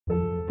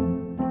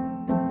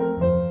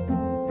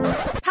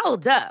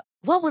Hold up.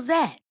 What was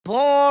that?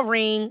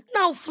 Boring.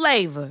 No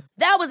flavor.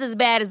 That was as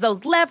bad as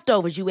those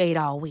leftovers you ate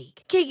all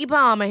week. Keke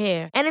Palmer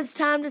here, and it's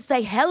time to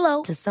say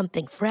hello to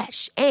something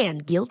fresh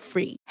and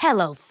guilt-free.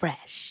 Hello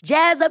Fresh.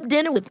 Jazz up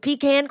dinner with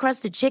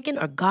pecan-crusted chicken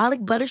or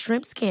garlic butter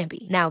shrimp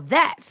scampi. Now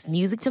that's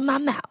music to my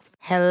mouth.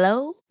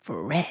 Hello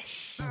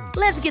Fresh.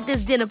 Let's get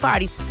this dinner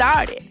party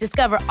started.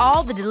 Discover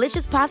all the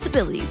delicious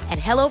possibilities at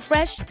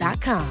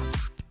hellofresh.com.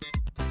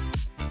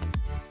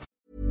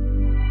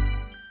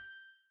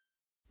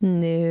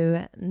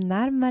 Nu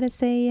närmar det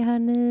sig,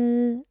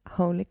 hörni,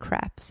 Holy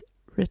Craps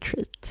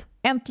Retreat.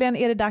 Äntligen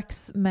är det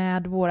dags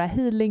med våra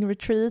healing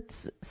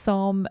retreats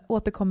som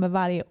återkommer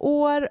varje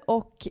år,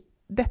 och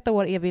detta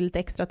år är vi lite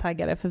extra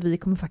taggade för vi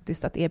kommer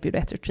faktiskt att erbjuda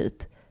ett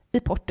retreat i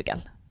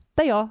Portugal,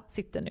 där jag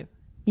sitter nu.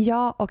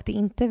 Ja, och det är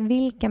inte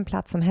vilken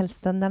plats som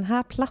helst, den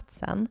här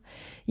platsen.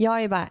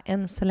 Jag är bara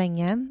än så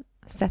länge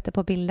sätter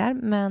på bilder,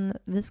 men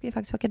vi ska ju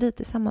faktiskt åka dit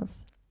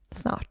tillsammans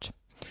snart.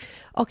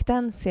 Och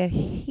den ser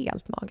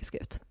helt magisk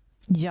ut.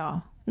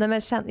 Ja. Nej,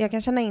 men jag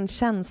kan känna in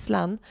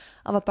känslan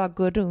av att bara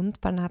gå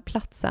runt på den här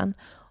platsen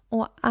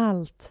och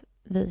allt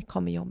vi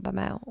kommer jobba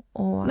med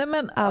och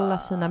alla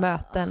fina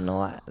möten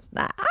och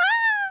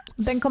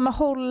Den kommer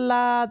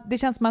hålla, det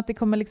känns som att det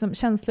kommer liksom,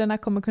 känslorna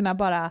kommer kunna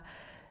bara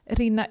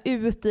rinna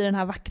ut i den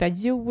här vackra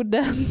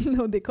jorden,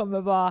 och det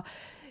kommer vara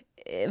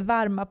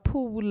varma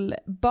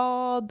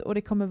poolbad, och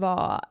det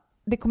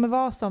kommer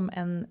vara som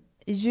en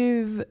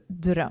ljuv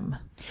dröm.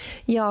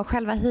 Ja,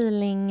 själva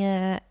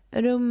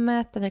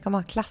healingrummet där vi kommer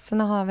ha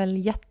klasserna har väl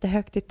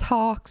jättehögt i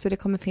tak, så det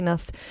kommer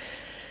finnas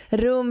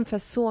rum för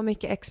så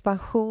mycket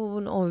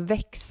expansion och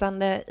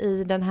växande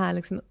i den här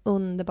liksom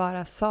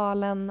underbara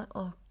salen.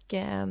 Och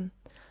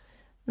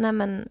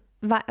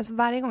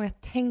varje gång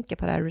jag tänker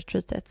på det här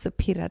retreatet så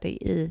pirrar det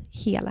i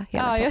hela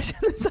Ja, jag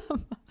känner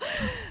samma.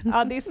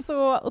 Ja, det är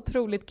så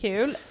otroligt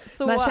kul.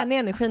 Så... Man känner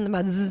energin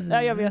bara...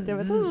 Ja, jag vet.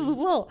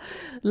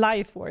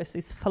 Life force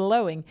is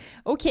flowing.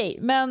 Okej,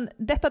 men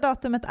detta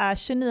datumet är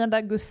 29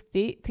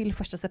 augusti till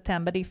 1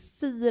 september. Det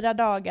är 4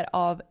 dagar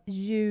av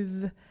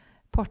ljuv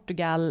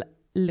Portugal,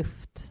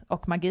 luft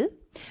och magi.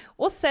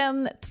 Och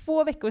sen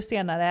 2 veckor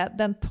senare,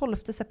 den 12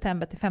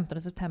 september till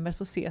 15 september,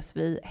 så ses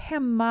vi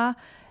hemma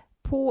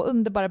på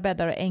underbara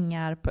bäddar och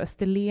ängar på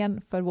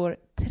Österlen för vår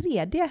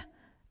 3:e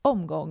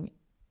omgång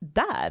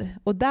där.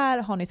 Och där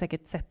har ni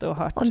säkert sett och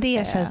hört. Och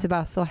det känns ju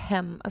bara så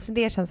hem. Alltså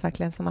det känns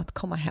verkligen som att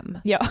komma hem.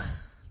 Ja.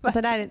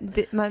 Alltså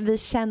vi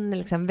känner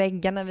liksom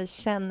väggarna, vi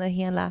känner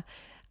hela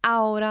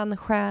auran,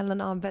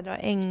 själen av bäddar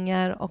och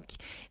ängar, och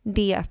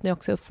det öppnar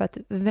också upp för ett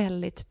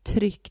väldigt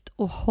tryggt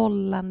och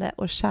hållande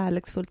och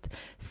kärleksfullt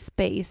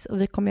space.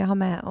 Och vi kommer ju ha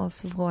med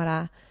oss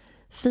våra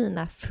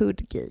fina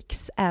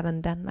foodgeeks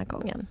även denna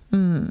gången.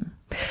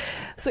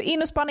 Så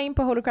in och spana in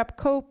på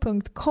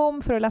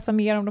holycrapco.com för att läsa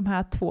mer om de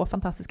här 2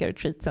 fantastiska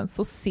retreatsen,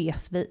 så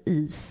ses vi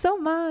i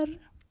sommar.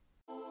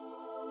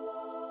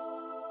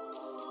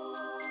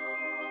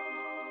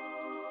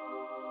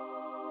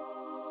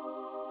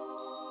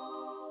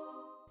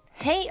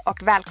 Hej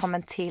och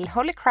välkommen till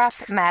Holy Crap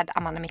med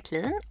Amanda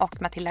Micklin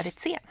och Matilda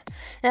Ritzén.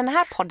 I den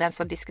här podden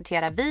så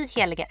diskuterar vi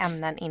heliga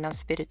ämnen inom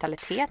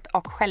spiritualitet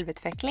och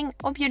självutveckling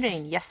och bjuder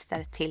in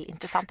gäster till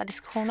intressanta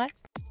diskussioner.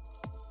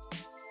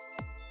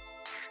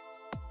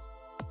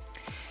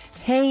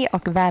 Hej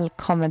och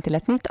välkommen till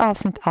ett nytt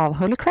avsnitt av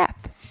Holy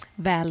Crap.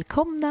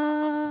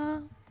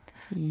 Välkomna!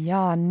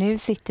 Ja, nu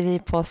sitter vi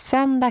på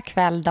söndag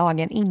kväll,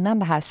 dagen innan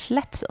det här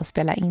släpps, och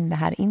spelar in det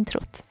här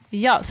introt.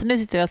 Ja, så nu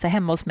sitter vi alltså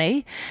hemma hos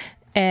mig.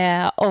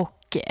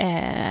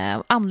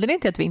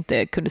 Anledningen till att vi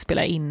inte kunde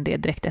spela in det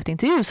direkt efter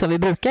intervju som vi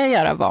brukar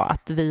göra var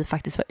att vi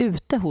faktiskt var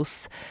ute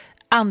hos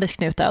Anders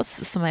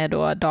Knutas, som är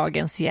då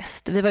dagens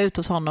gäst. Vi var ute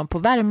hos honom på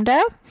Värmdö.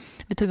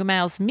 Vi tog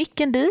med oss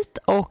micken dit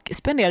och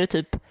spenderade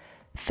typ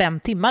 5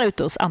 timmar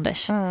ute hos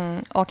Anders.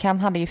 Och han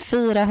hade ju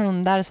 4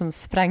 hundar som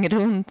sprang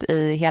runt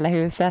i hela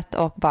huset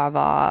och bara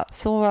var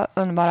så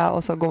underbara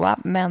och så goda.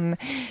 Men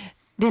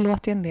det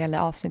låter ju en del i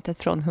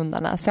avsnittet från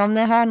hundarna. Så om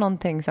ni hör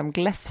någonting som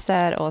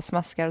gläfser och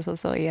smaskar och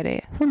så är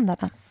det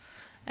hundarna.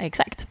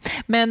 Exakt.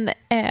 Men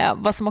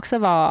vad som också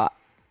var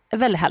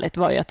väldigt härligt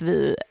var ju att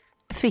vi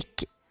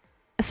fick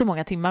så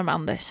många timmar med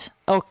Anders.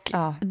 Och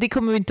det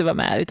kommer vi inte vara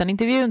med, utan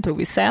intervjun tog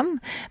vi sen.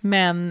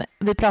 Men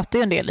vi pratade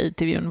ju en del i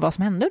intervjun vad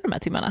som hände under de här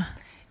timmarna.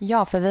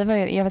 Ja, för vi var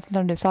ju, jag vet inte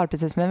om du sa det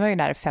precis, men vi var ju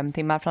där 5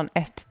 timmar från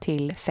 1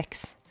 till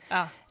 6.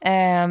 Ja.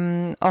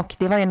 Och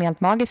det var en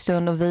helt magisk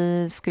stund, och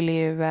vi skulle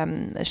ju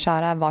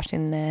köra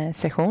varsin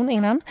session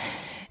innan.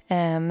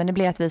 Men det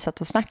blev att vi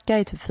satt och snackade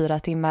i typ 4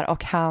 timmar,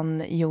 och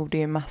han gjorde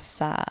ju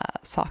massa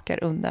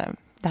saker under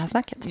det här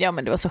snacket. Ja,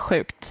 men det var så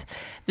sjukt.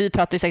 Vi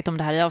pratade ju säkert om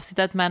det här i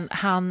avsnittet, men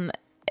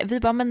vi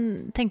bara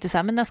tänkte så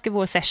här, men när ska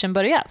vår session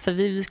börja? För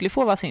vi skulle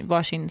få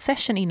varsin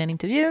session innan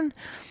intervjun.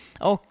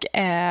 Och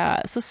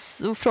så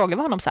frågade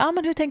vi honom så här,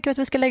 men hur tänker vi att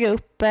vi ska lägga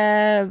upp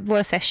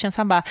våra sessions?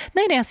 Han bara,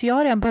 nej, alltså jag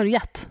har redan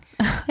börjat.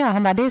 Ja,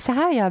 han bara, det är så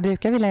här jag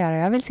brukar vilja göra.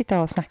 Jag vill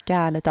sitta och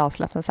snacka lite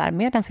avslappnat så här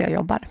medan jag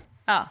jobbar.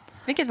 Ja.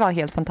 Vilket var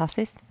helt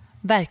fantastiskt.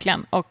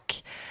 Verkligen. Och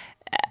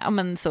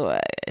men så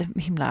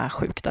himla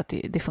sjukt att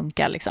det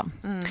funkar liksom.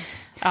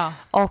 Ja.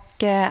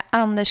 Och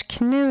Anders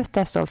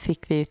Knutas då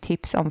fick vi ju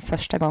tips om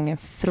första gången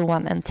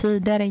från en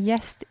tidigare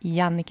gäst,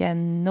 Jannike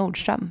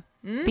Nordström.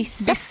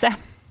 Visse.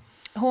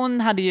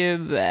 Hon hade ju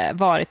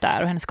varit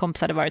där och hennes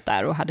kompis hade varit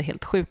där och hade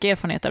helt sjuka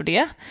erfarenheter av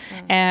det.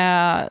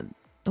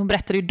 Hon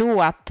berättade ju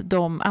då att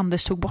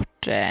Anders tog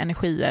bort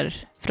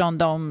energier från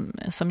dem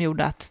som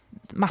gjorde att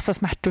massa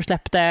smärtor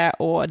släppte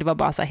och det var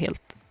bara så här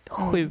helt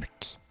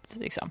sjukt.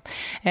 Liksom.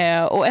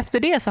 Och efter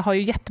det så har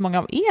ju jättemånga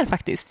av er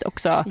faktiskt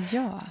också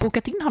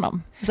bokat in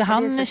honom. Så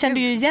han kände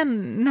ju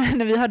igen,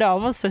 när vi hörde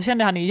av oss så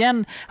kände han ju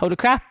igen Holy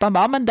Crap. Han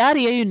bara, men där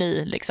är ju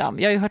ni liksom.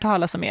 Jag har ju hört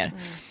talas om er.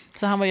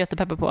 Så han var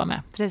jättepeppad på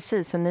med.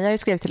 Precis, och ni har ju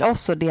skrivit till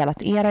oss och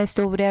delat era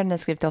historier. Ni har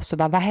skrivit till oss och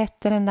bara, vad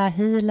hette den där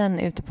healen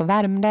ute på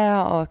Värmdö?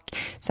 Och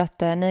så att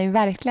ni har ju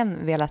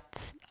verkligen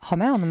velat ha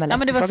med honom. Eller ja,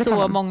 men det var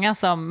så många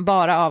som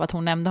bara av att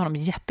hon nämnde honom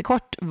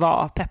jättekort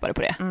var peppade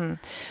på det.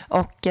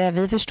 Och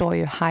vi förstår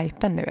ju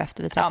hypen nu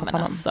efter vi träffat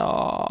honom. Alltså,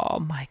 oh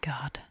my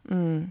god.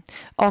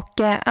 Och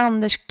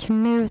Anders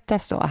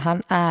Knutas då,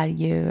 han är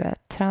ju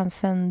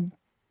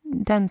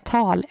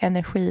transcendental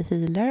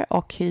energihealer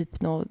och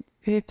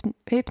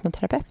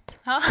hypnoterapeut.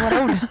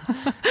 Svåra ord.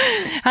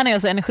 Han är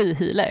alltså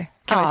energihealer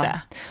kan vi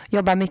säga.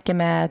 Jobbar mycket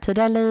med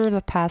tidigare liv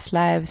och past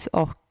lives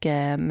och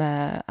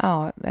med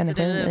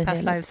energi.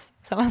 Past lives,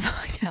 samma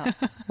sak.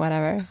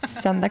 Whatever.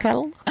 Söndag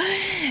kväll.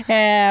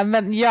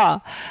 Men ja,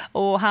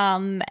 och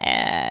han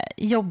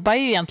jobbar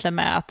ju egentligen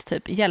med att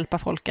typ hjälpa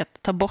folk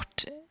att ta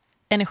bort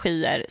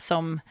energier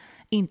som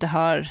inte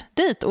hör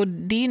dit. Och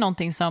det är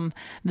någonting som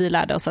vi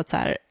lärde oss att så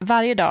här,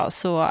 varje dag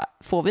så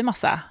får vi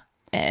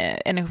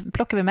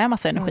plockar vi med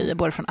massa energi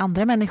både från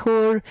andra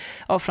människor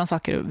och från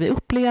saker vi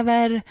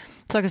upplever,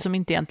 saker som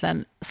inte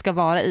egentligen ska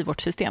vara i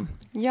vårt system.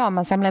 Ja,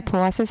 man samlar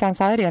på sig. Sen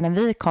sa jag det när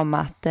vi kom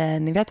att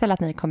ni vet väl att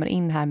ni kommer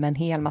in här med en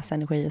hel massa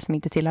energi som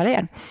inte tillhör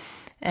er.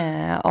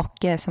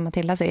 Och som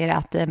Matilda säger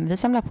att vi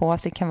samlar på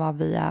oss, det kan vara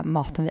via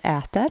maten vi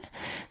äter.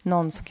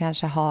 Någon som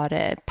kanske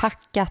har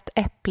packat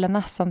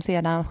äpplena som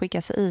sedan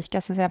skickas i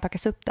ICA som sedan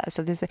packas upp där.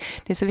 Så det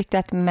är så viktigt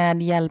att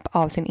med hjälp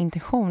av sin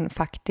intention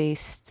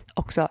faktiskt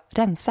också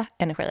rensa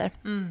energier.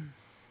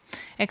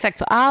 Exakt,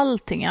 så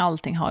allting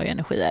har ju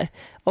energier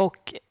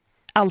och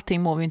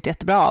allting mår vi inte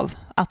jättebra av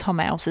att ha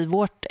med oss i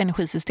vårt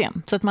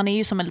energisystem. Så att man är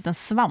ju som en liten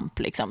svamp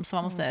liksom, så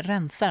man måste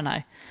rensa den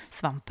här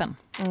svampen.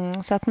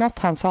 Så att något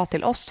han sa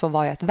till oss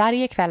var ju att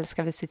varje kväll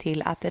ska vi se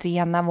till att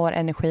rena vår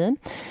energi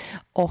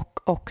och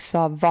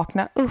också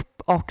vakna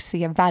upp och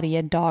se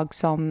varje dag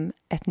som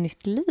ett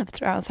nytt liv,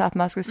 tror jag. Så att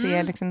man ska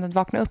se liksom, att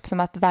vakna upp som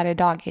att varje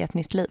dag är ett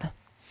nytt liv.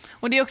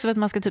 Och det är också för att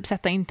man ska typ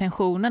sätta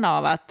intentionen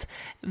av att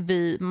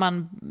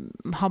man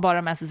har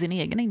bara med sig sin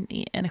egen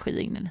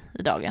energi in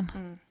i dagen.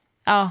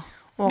 Ja,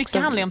 mycket också,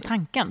 handlar om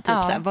tanken. Typ,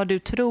 så här, vad du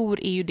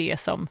tror är ju det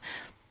som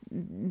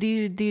det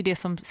är ju det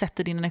som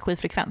sätter din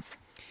energifrekvens.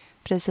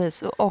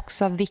 Precis, och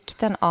också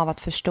vikten av att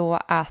förstå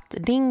att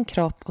din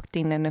kropp och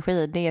din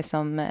energi, det är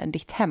som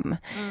ditt hem.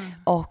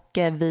 Och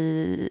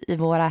vi i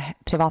våra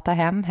privata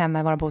hemma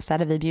i våra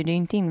bostäder, vi bjuder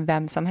inte in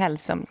vem som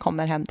helst som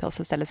kommer hem till oss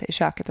och ställer sig i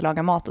köket och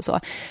lagar mat och så.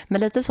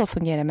 Men lite så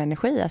fungerar med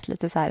energi, att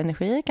lite så här,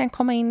 energi kan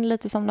komma in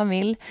lite som de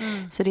vill.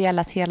 Så det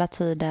gäller att hela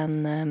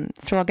tiden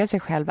fråga sig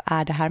själv,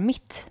 är det här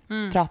mitt?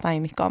 Pratar han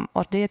ju mycket om,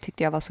 och det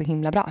tyckte jag var så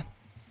himla bra.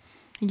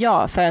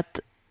 Ja, för att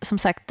som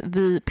sagt,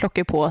 vi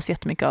plockar på oss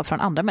jättemycket av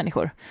från andra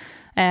människor.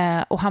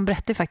 Och han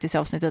berättade faktiskt i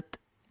avsnittet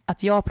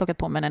att jag har plockat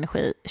på mig en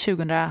energi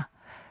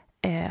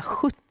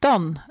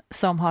 2017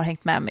 som har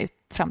hängt med mig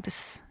fram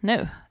tills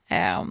nu.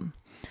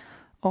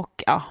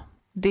 Och ja,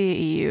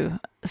 det är ju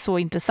så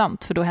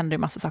intressant, för då händer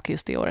det massa saker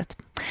just det året.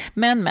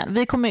 Men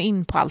vi kommer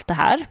in på allt det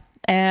här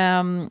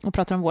och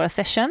pratar om våra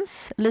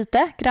sessions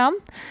lite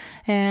grann.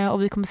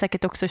 Och vi kommer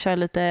säkert också köra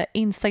lite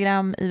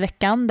Instagram i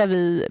veckan där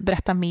vi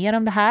berättar mer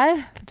om det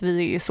här. För att vi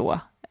är ju så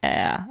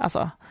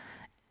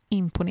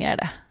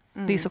imponerade.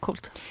 Det är så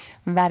coolt.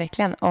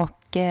 Verkligen.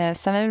 Och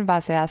sen vill jag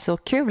bara säga, så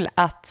kul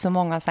att så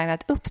många har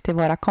signat upp till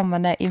våra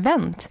kommande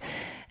event.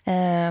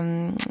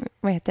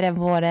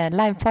 Vår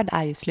livepodd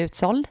är ju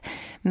slutsåld,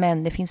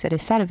 men det finns en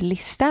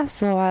reservlista,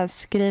 så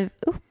skriv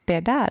upp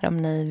er där om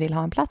ni vill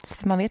ha en plats,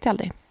 för man vet ju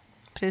aldrig.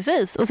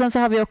 Precis, och sen så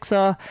har vi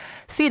också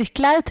 3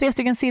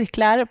 stycken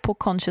cirklar på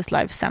Conscious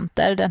Life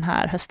Center den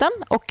här hösten.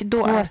 Och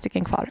då 2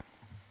 stycken kvar.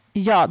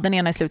 Ja, den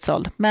ena är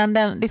slutsåld, men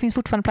det finns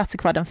fortfarande platser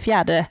kvar den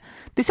 4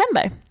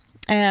 december.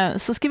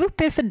 Så skriv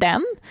upp er för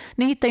den.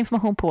 Ni hittar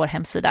information på vår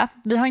hemsida.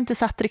 Vi har inte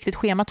satt riktigt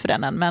schemat för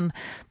den än, men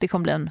det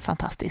kommer bli en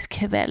fantastisk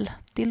kväll.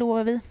 Det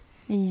lovar vi.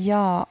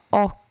 Ja,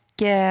 och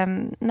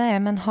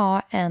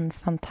ha en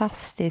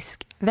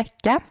fantastisk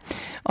vecka.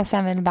 Och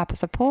sen vill jag bara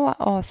passa på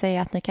och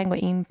säga att ni kan gå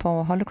in på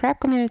Holy Crap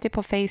Community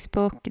på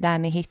Facebook, där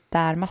ni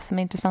hittar massor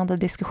med intressanta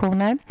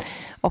diskussioner.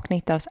 Och ni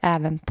hittar oss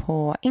även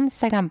på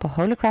Instagram på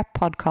Holy Crap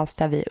Podcast,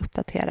 där vi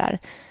uppdaterar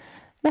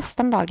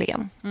nästan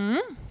dagligen.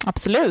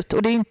 Absolut,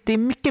 och det är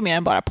mycket mer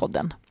än bara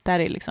podden. Där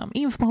är liksom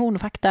information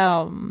och fakta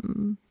och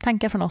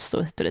tankar från oss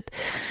och hit och dit.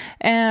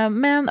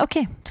 Men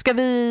okej, ska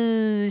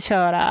vi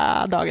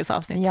köra dagens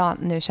avsnitt? Ja,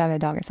 nu kör vi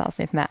dagens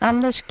avsnitt med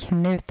Anders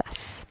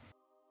Knutas.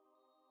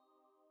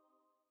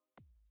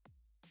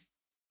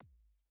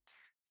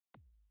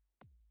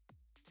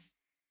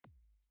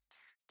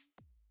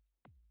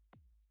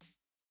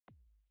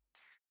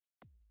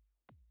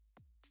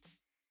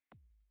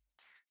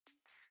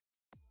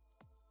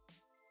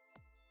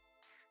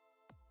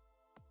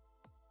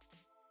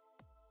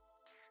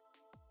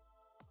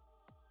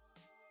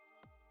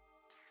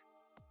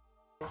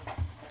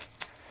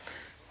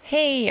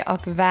 Hej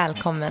och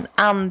välkommen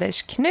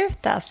Anders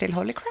Knutas till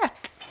Holy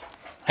Crap.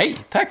 Hej,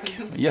 tack.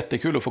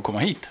 Jättekul att få komma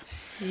hit.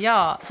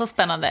 Ja, så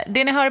spännande.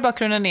 Det ni hör i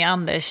bakgrunden är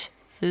Anders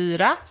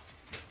 4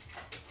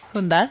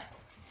 hundar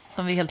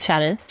som vi är helt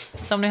kära i.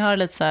 Så om ni hör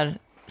lite så här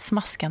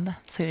smaskande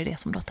så är det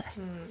som låter.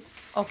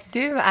 Och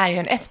du är ju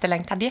en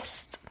efterlängtad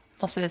gäst,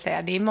 måste vi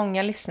säga. Det är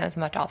många lyssnare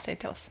som har hört av sig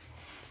till oss.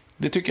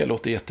 Det tycker jag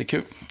låter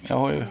jättekul. Jag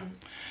har ju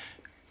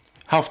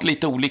haft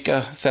lite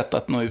olika sätt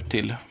att nå ut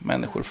till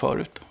människor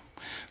förut.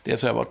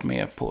 Dels har jag varit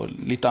med på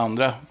lite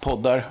andra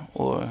poddar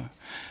och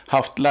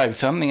haft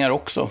livesändningar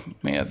också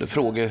med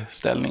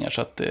frågeställningar.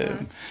 Så att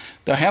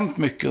det har hänt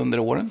mycket under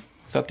åren.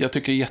 Så att jag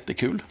tycker det är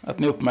jättekul att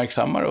ni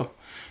uppmärksammar och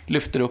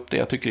lyfter upp det.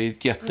 Jag tycker det är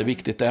ett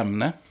jätteviktigt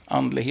ämne.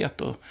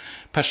 Andlighet och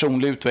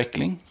personlig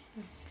utveckling.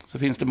 Så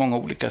finns det många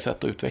olika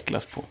sätt att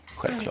utvecklas på,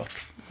 självklart.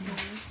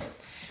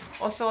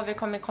 Och så vi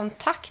kom i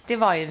kontakt, det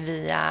var ju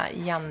via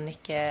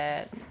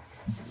Jannike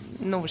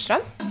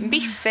Nordström.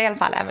 Bisse i alla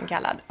fall även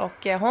kallad.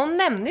 Och hon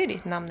nämnde ju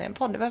ditt namn i en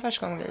podd. Det var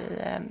första gången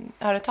vi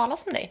hörde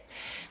talas om dig.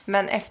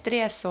 Men efter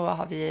det så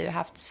har vi ju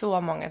haft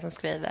så många som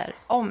skriver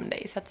om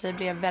dig. Så att vi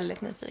blev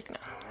väldigt nyfikna.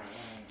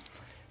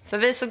 Så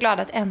vi är så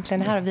glada att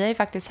äntligen här. Vi har ju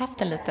faktiskt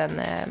haft en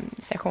liten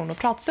session och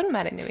pratstund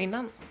med dig nu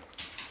innan.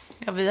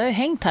 Ja, vi har ju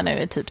hängt här nu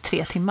i typ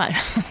 3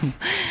 timmar.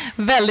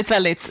 Väldigt,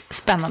 väldigt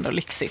spännande och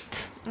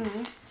lyxigt.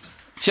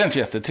 Känns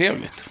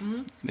jättetrevligt.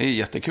 Det är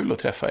jättekul att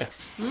träffa er.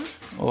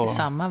 Och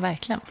Detsamma,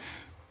 verkligen.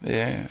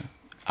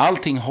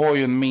 allting har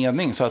ju en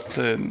mening, så att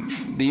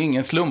det är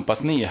ingen slump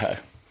att ni är här.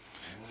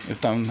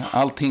 Utan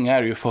allting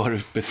är ju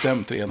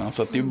förutbestämt redan,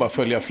 så att det är bara att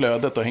följa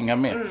flödet och hänga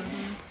med.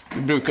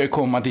 Vi brukar ju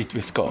komma dit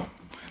vi ska.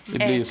 Det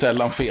blir ju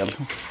sällan fel.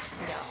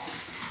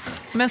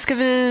 Men ska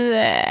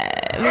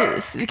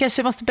vi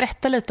kanske måste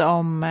berätta lite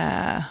om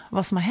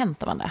vad som har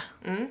hänt, Amanda,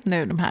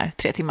 nu de här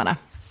 3 timmarna.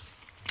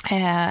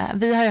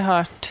 Vi har ju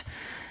hört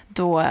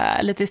då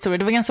lite historier.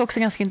 Det var också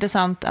ganska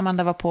intressant.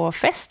 Amanda var på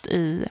fest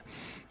i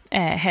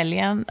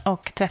helgen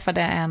och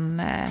träffade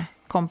en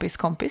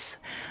kompis.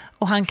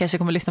 Och han kanske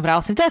kommer lyssna på det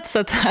avsnittet, så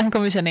att han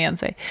kommer känna igen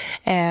sig.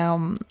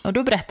 Och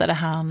då berättade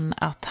han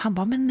att han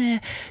bara, men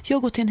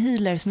jag går till en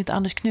healer som heter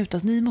Anders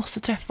Knutas. Ni måste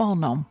träffa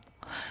honom.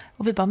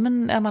 Och vi bara,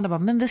 Amanda bara,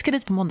 men vi ska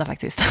dit på måndag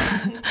faktiskt.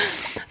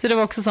 Så det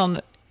var också sån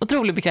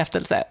otrolig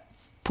bekräftelse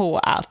på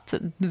att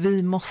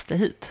vi måste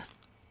hit.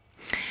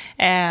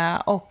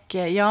 Och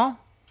ja,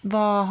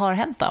 vad har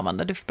hänt då,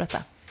 Amanda? Du får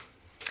berätta.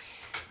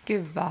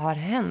 Gud, vad har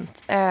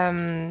hänt?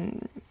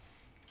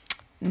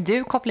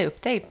 Du kopplar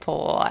upp dig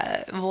på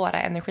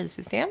våra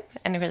energisystem,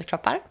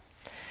 energikroppar.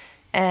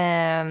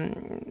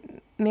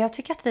 Men jag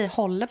tycker att vi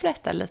håller på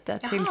detta lite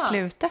till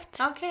slutet.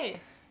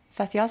 Okej.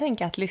 För att jag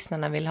tänker att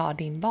lyssnarna vill ha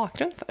din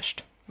bakgrund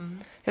först.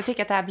 Jag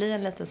tycker att det här blir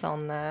en liten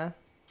sån,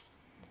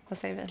 vad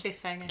säger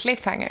vi?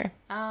 Cliffhanger.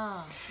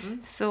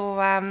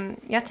 Så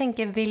jag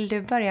tänker, vill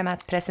du börja med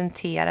att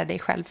presentera dig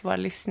själv för våra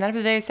lyssnare?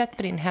 Vi har ju sett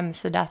på din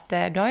hemsida att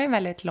du har en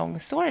väldigt lång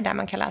story där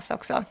man kan läsa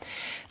också.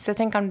 Så jag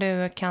tänker om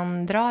du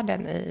kan dra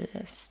den i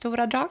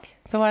stora drag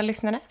för våra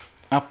lyssnare.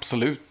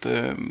 Absolut.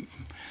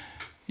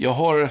 Jag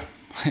har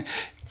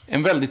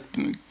en väldigt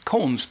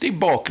konstig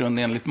bakgrund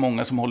enligt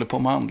många som håller på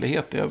med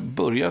andlighet. Jag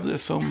började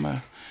som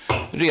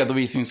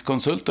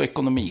redovisningskonsult och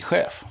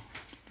ekonomichef.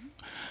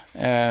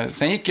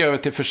 Sen gick jag över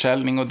till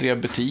försäljning och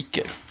drev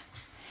butiker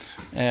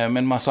med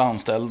en massa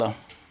anställda.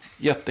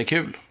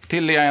 Jättekul.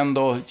 Till jag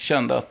ändå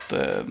kände att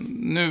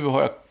nu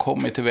har jag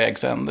kommit till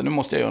vägs ände. Nu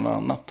måste jag göra något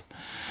annat.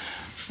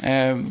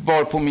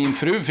 Varpå min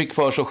fru fick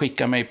för sig att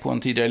skicka mig på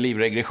en tidigare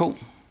livregression.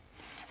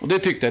 Och det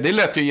tyckte jag, det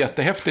lät ju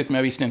jättehäftigt, men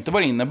jag visste inte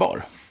vad det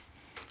innebar.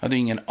 Jag hade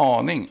ingen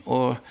aning.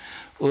 Och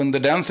under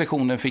den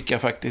sessionen fick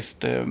jag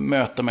faktiskt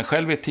möta mig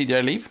själv i ett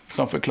tidigare liv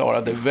som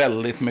förklarade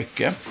väldigt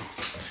mycket.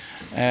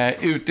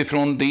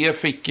 Utifrån det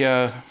fick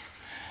jag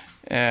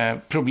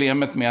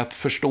problemet med att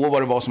förstå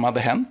vad det var som hade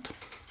hänt.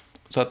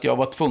 Så att jag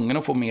var tvungen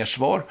att få mer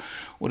svar.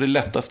 Och det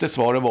lättaste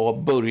svaret var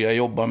att börja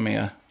jobba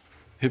med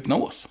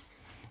hypnos.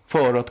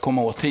 För att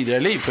komma åt tidigare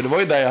liv. För det var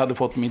ju där jag hade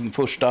fått min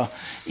första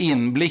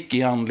inblick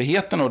i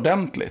andligheten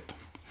ordentligt.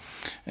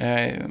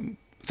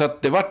 Så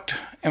att det var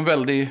en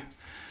väldigt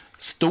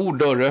stor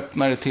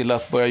dörröppnare till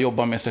att börja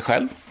jobba med sig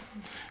själv.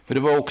 För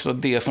det var också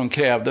det som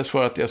krävdes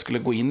för att jag skulle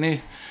gå in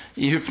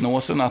i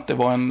hypnosen. Att det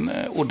var en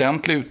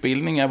ordentlig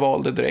utbildning jag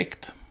valde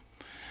direkt.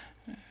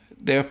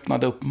 Det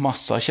öppnade upp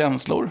massa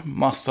känslor,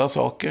 massa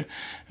saker.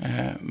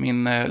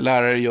 Min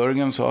lärare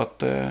Jörgen sa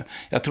att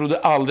jag trodde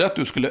aldrig att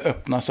du skulle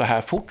öppna så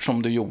här fort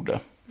som du gjorde.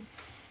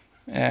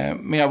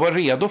 Men jag var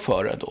redo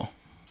för det då.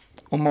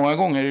 Och många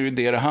gånger är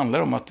det handlar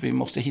om, att vi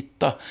måste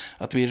hitta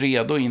att vi är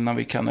redo innan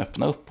vi kan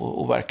öppna upp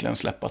och verkligen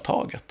släppa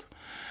taget.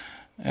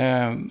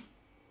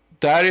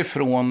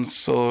 Därifrån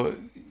så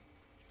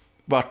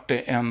vart det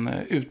en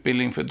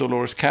utbildning för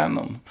Dolores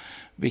Cannon,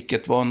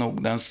 vilket var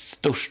nog den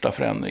största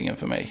förändringen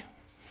för mig.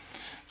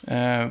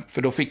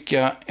 För då fick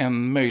jag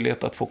en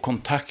möjlighet att få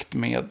kontakt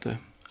med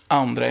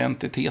andra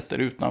entiteter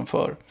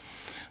utanför,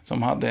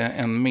 som hade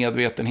en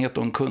medvetenhet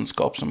och en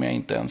kunskap som jag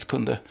inte ens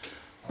kunde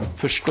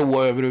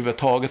förstå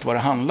överhuvudtaget vad det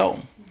handlade om.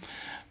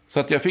 Så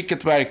att jag fick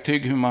ett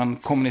verktyg hur man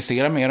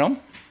kommunicerar med dem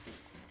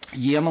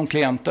genom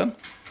klienten.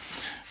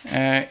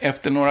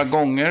 Efter några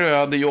gånger jag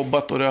hade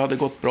jobbat och det hade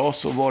gått bra,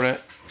 så var det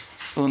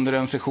under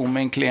en session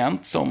med en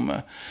klient som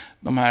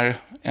de här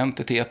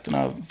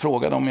entiteterna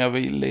frågade om jag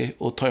ville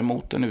att ta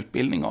emot en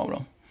utbildning av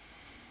dem.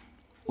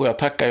 Och jag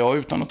tackade ja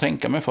utan att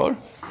tänka mig för.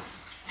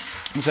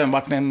 Och sen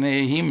var det en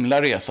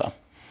himla resa.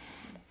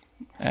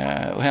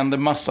 Och hände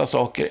massa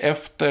saker.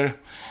 Efter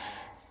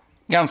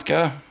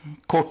ganska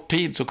kort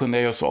tid så kunde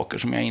jag göra saker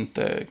som jag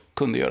inte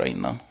kunde göra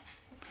innan.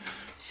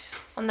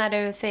 Och när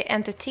du säger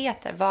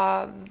entiteter,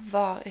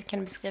 vad kan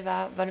du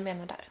beskriva vad du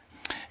menar där?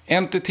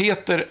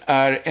 Entiteter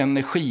är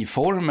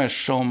energiformer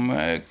som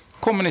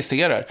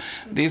kommunicerar.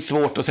 Det är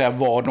svårt att säga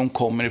var de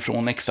kommer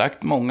ifrån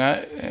exakt. Många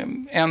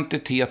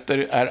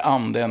entiteter är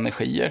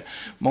andeenergier.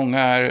 Många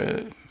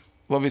är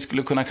vad vi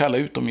skulle kunna kalla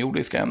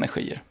utomjordiska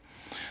energier.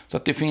 Så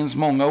att det finns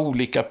många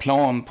olika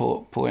plan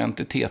på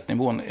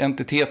entitetnivån.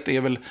 Entitet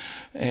är väl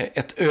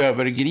ett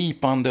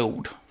övergripande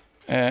ord.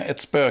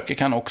 Ett spöke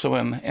kan också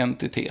vara en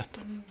entitet.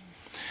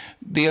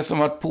 Det som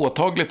var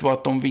påtagligt var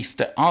att de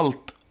visste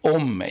allt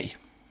om mig.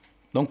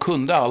 De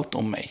kunde allt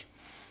om mig.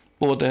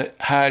 Både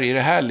här i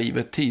det här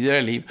livet,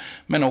 tidigare liv,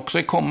 men också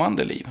i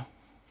kommande liv.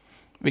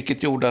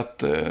 Vilket gjorde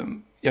att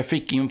jag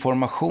fick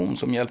information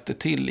som hjälpte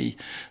till i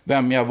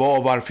vem jag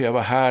var, varför jag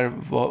var här,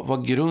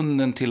 vad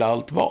grunden till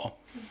allt var.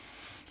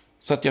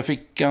 Så att jag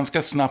fick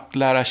ganska snabbt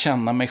lära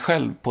känna mig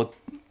själv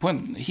på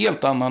en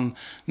helt annan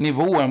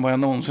nivå än vad jag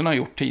någonsin har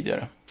gjort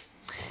tidigare.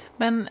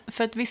 Men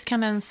för att visst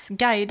kan ens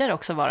guider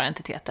också vara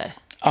entiteter?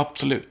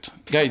 Absolut.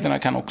 Guiderna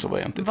kan också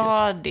vara entiteter.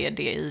 Var det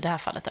i det här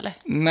fallet, eller?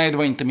 Nej, det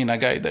var inte mina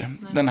guider.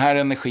 Nej. Den här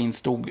energin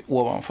stod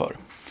ovanför.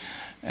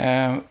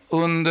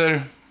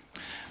 Under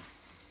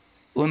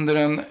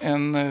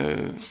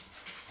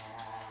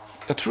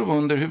jag tror det var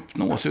under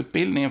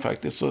hypnosutbildningen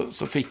faktiskt,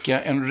 så fick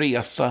jag en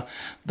resa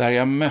där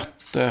jag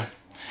mötte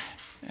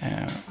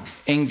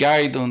en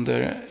guide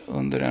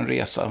under en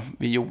resa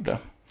vi gjorde.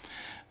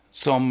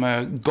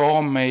 Som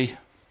gav mig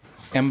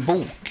en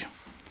bok.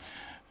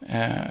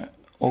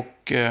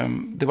 Och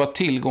det var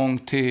tillgång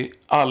till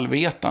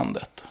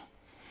allvetandet.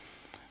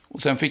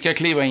 Och sen fick jag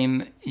kliva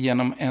in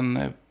genom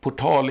en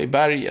portal i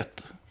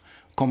berget.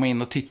 Komma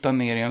in och titta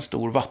ner i en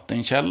stor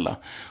vattenkälla.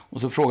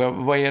 Och så frågade jag,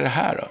 vad är det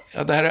här då?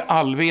 Ja, det här är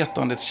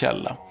allvetandets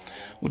källa.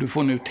 Och du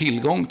får nu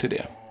tillgång till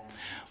det.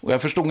 Och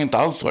jag förstod inte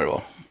alls vad det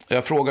var.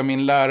 Jag frågade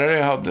min lärare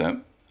jag hade.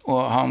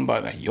 Och han bara,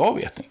 nej, jag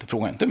vet inte,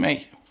 fråga inte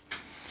mig.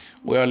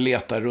 Och jag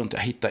letade runt, jag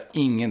hittade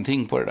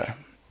ingenting på det där.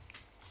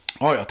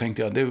 Ja, jag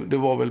tänkte, det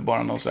var väl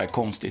bara något sådär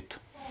konstigt.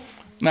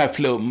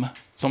 Flum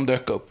som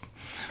dök upp.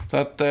 Så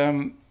att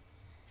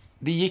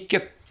det gick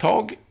ett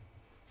tag,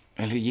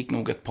 eller det gick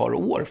nog ett par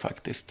år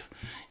faktiskt,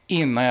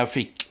 innan jag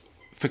fick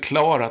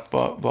förklarat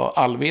vad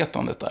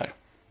allvetandet är.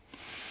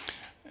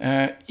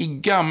 I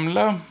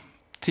gamla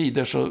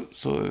tider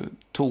så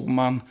tog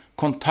man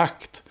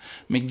kontakt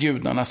med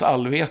gudarnas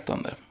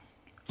allvetande.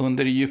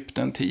 Under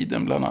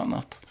Egypten-tiden bland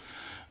annat.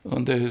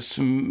 Under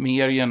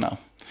sumerierna.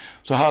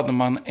 Så hade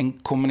man en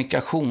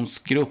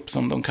kommunikationsgrupp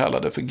som de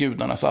kallade för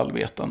gudarnas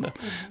allvetande.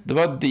 Det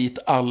var dit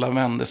alla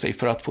vände sig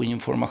för att få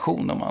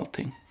information om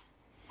allting.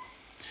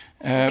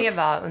 Det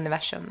var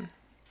universum?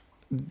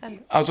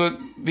 Alltså,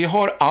 vi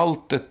har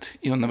alltet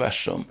i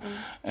universum.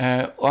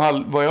 Och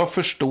vad jag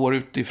förstår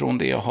utifrån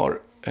det jag har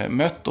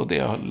mött och det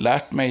jag har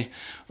lärt mig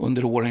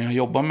under åren jag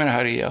jobbar med det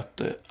här är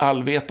att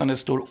allvetandet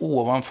står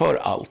ovanför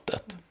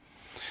alltet.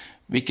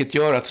 Vilket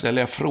gör att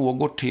ställer jag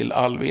frågor till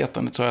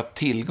allvetandet så har jag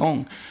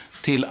tillgång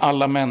till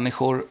alla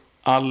människor,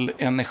 all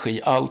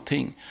energi,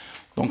 allting.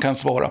 De kan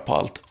svara på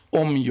allt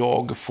om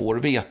jag får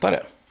veta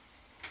det.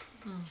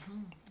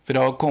 För det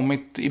har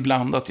kommit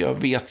ibland att jag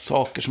vet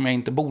saker som jag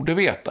inte borde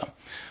veta.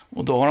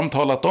 Och då har de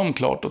talat om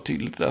klart och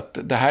tydligt att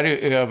det här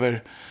är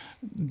över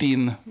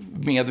din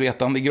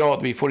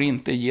medvetandegrad. Vi får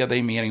inte ge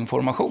dig mer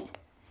information.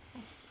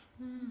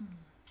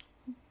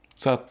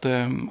 Så att,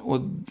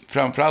 och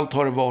framförallt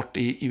har det varit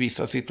i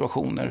vissa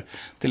situationer.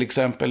 Till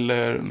exempel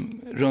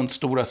runt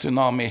stora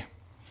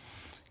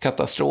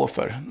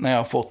tsunami-katastrofer. När jag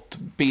har fått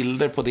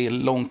bilder på det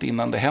långt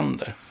innan det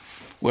händer.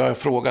 Och jag har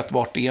frågat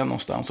vart det är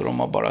någonstans. Och de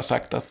har bara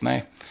sagt att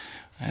nej,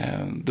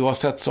 du har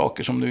sett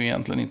saker som du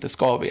egentligen inte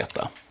ska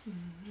veta.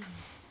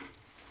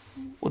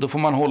 Och då får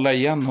man hålla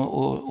igen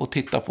och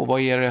titta på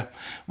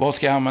vad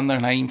ska jag använda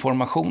den här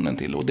informationen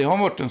till. Och det har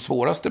varit den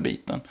svåraste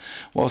biten.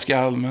 Vad ska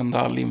jag använda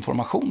all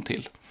information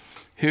till?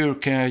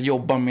 Hur kan jag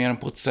jobba med den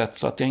på ett sätt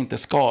så att jag inte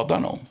skadar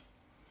någon?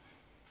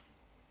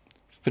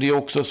 För det är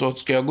också så att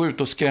ska jag gå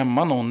ut och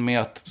skrämma någon med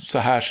att så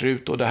här ser det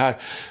ut och det här,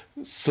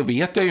 så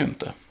vet jag ju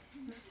inte.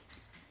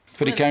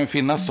 För det kan ju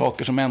finnas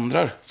saker som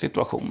ändrar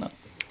situationen.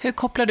 Hur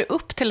kopplar du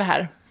upp till det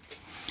här?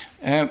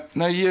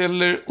 När det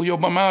gäller att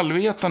jobba med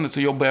allvetande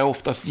så jobbar jag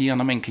oftast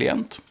genom en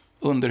klient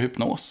under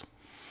hypnos.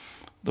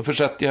 Då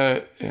försätter jag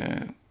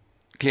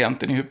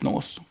klienten i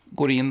hypnos,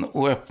 går in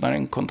och öppnar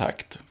en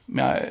kontakt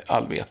med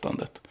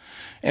allvetandet.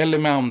 Eller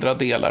med andra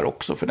delar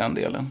också för den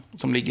delen,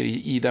 som ligger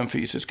i den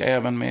fysiska,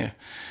 även med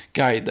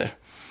guider.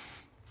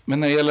 Men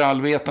när det gäller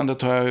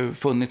allvetandet har jag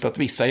funnit att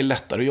vissa är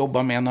lättare att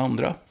jobba med än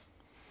andra.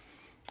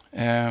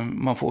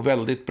 Man får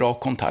väldigt bra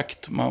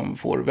kontakt. Man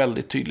får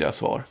väldigt tydliga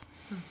svar.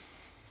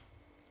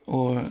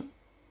 Och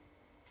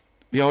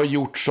vi har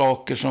gjort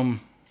saker som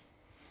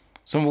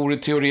vore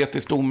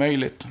teoretiskt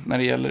omöjligt när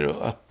det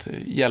gäller att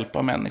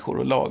hjälpa människor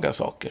och laga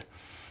saker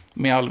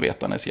med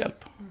allvetandes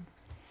hjälp.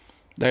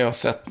 Där jag har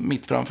sett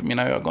mitt framför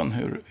mina ögon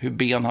hur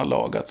ben har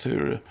lagats,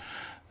 hur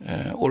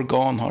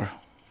organ har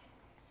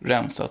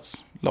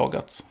rensats,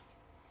 lagats.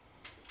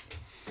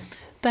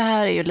 Det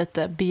här är ju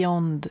lite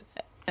beyond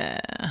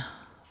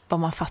vad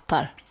man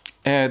fattar.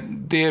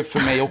 Det är för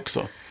mig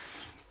också.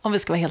 Om vi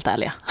ska vara helt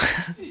ärliga.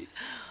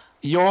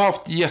 Jag har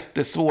haft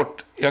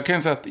jättesvårt. Jag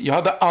kan säga att jag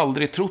hade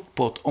aldrig trott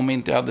på det om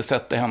inte jag hade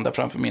sett det hända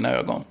framför mina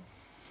ögon.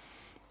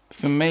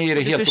 För mig är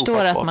det helt ofattbart. Du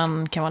förstår att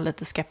man kan vara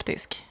lite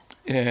skeptisk.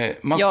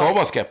 Man ska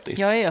vara skeptisk.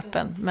 Jag är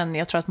öppen, men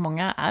jag tror att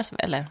många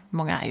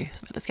är ju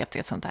väldigt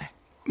skeptiska sånt där.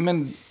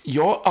 Men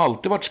jag har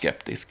alltid varit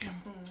skeptisk.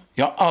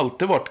 Jag har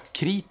alltid varit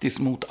kritisk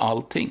mot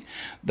allting.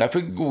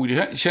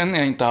 Därför känner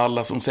jag inte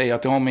alla som säger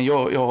att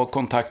jag har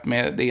kontakt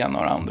med det ena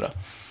och det andra.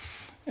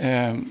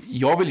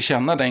 Jag vill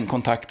känna den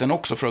kontakten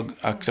också för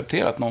att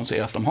acceptera att någon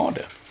säger att de har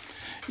det.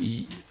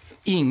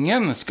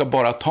 Ingen ska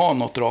bara ta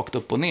något rakt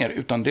upp och ner,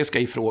 utan det ska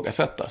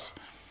ifrågasättas.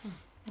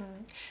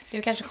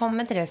 Du kanske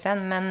kommer till det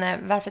sen,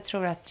 men varför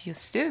tror du att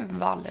just du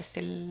valdes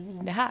till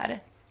det här?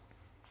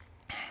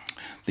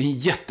 Det är en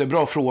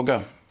jättebra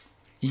fråga.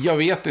 Jag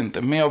vet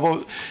inte, men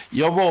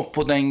jag var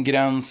på den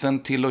gränsen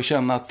till att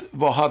känna att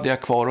vad hade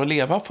jag kvar att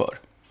leva för?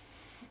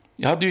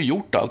 Jag hade ju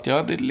gjort allt, jag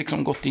hade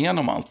liksom gått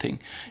igenom allting.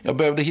 Jag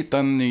behövde hitta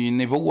en ny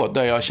nivå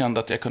där jag kände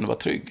att jag kunde vara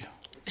trygg.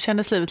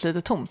 Kändes livet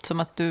lite tomt, som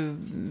att du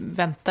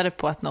väntade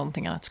på att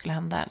någonting annat skulle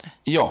hända, eller?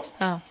 Ja.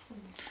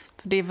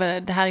 För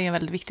det här är ju en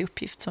väldigt viktig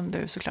uppgift som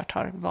du såklart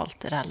har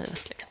valt i det här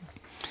livet. Liksom.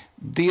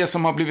 Det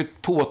som har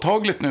blivit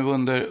påtagligt nu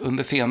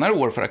under senare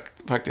år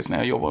faktiskt när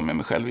jag jobbar med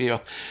mig själv är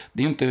att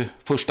det är inte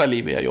första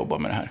livet jag jobbar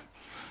med det här.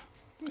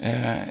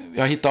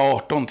 Jag hittade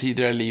 18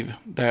 tidigare liv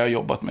där jag har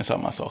jobbat med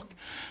samma sak.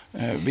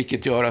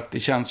 Vilket gör att det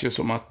känns ju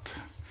som att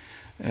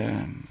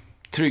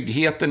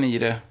tryggheten i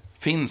det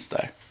finns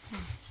där.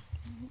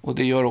 Och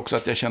det gör också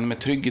att jag känner mig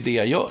trygg i det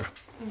jag gör.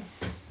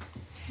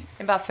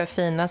 Det är bara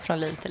förfinas från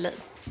liv till liv.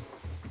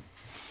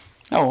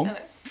 Ja,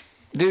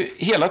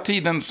 hela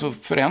tiden så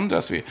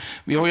förändras vi.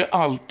 Vi har ju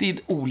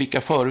alltid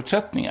olika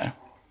förutsättningar.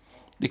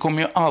 Det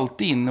kommer ju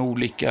alltid in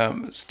olika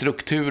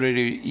strukturer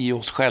i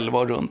oss själva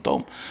och runt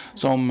om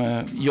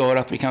som gör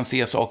att vi kan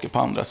se saker på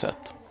andra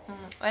sätt.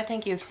 Och jag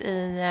tänker just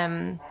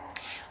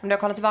om du har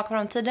kollat tillbaka på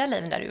de tidigare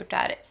liven där du gjort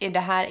det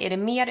här, är det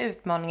mer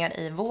utmaningar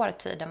i vår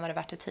tid än vad det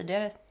varit i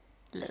tidigare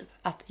liv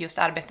att just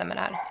arbeta med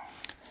det här?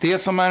 Det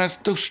som är den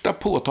största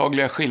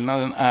påtagliga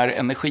skillnaden är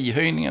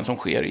energihöjningen som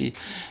sker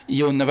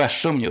i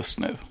universum just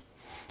nu.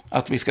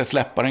 Att vi ska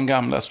släppa den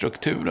gamla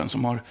strukturen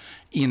som har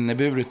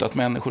inneburit att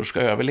människor ska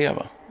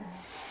överleva.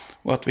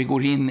 Och att vi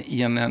går in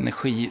i en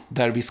energi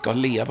där vi ska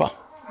leva.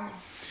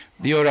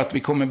 Det gör att vi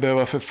kommer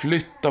behöva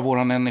förflytta vår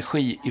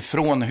energi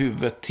ifrån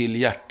huvudet till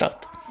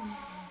hjärtat.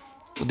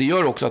 Och det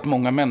gör också att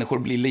många människor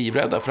blir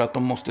livrädda för att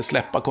de måste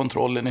släppa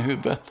kontrollen i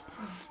huvudet.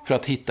 För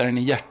att hitta den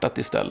i hjärtat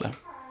istället.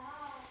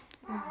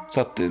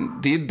 Så att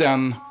det är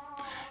den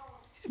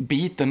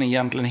biten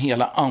egentligen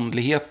hela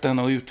andligheten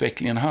och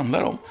utvecklingen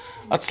handlar om.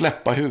 Att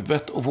släppa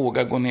huvudet och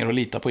våga gå ner och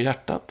lita på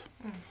hjärtat.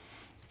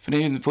 För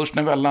det är först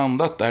när vi har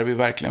landat där vi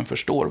verkligen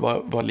förstår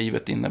vad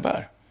livet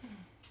innebär.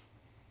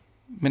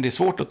 Men det är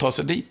svårt att ta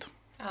sig dit.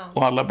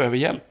 Och alla behöver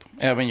hjälp.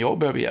 Även jag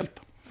behöver hjälp.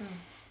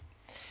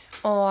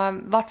 Och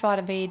vart var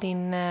vi i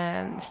din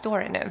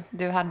story nu?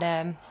 Du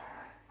hade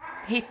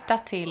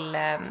hittat till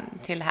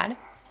det här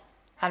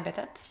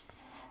arbetet?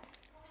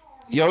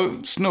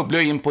 Jag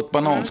snubblade in på ett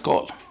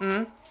bananskal.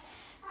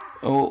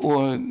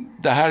 Och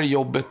det här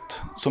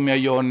jobbet som jag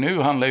gör nu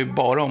handlar ju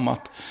bara om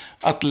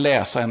att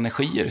läsa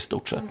energier i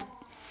stort sett.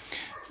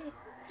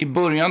 I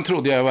början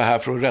trodde jag var här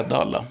för att rädda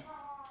alla.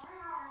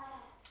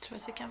 Tror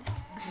att vi kan.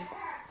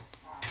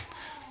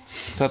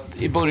 Så att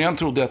i början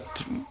trodde jag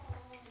att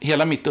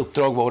hela mitt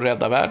uppdrag var att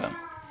rädda världen.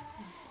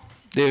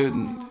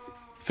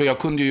 För jag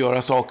kunde ju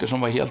göra saker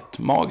som var helt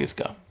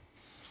magiska.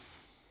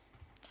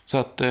 Så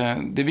att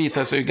det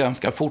visade sig ju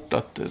ganska fort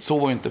att så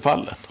var inte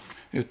fallet.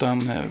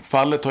 Utan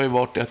fallet har ju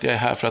varit att jag är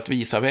här för att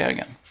visa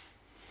vägen.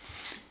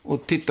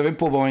 Och tittar vi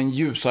på vad en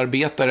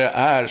ljusarbetare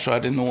är så är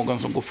det någon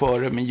som går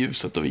före med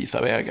ljuset och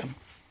visar vägen.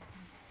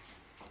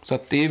 Så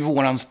att det är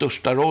våran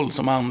största roll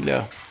som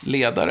andliga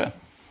ledare.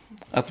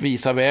 Att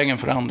visa vägen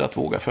för andra att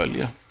våga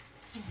följa.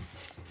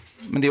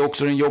 Men det är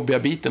också den jobbiga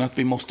biten att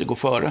vi måste gå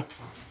före.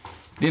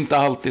 Det är inte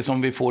alltid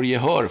som vi får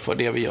gehör för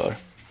det vi gör.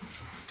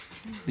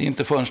 Det är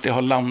inte förrän det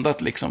har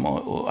landat liksom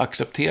och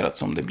accepterat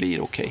som det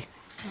blir okej.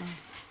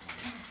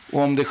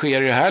 Och om det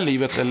sker i det här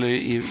livet eller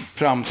i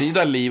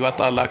framtida liv att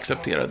alla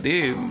accepterar,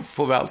 det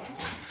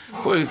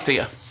får vi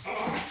se.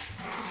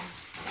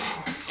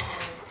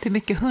 Det är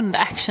mycket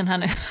hundaction här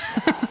nu.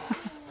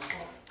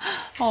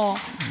 Ja.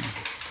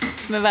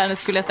 med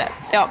världens gulligaste.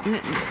 Ja,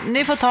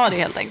 ni får ta det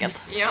helt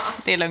enkelt. Ja.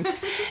 Det är lugnt.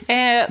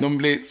 De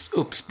blir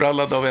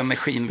uppsprallade av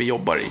energin vi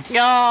jobbar i.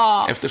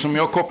 Ja. Eftersom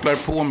jag kopplar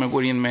på mig och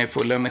går in med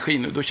full energi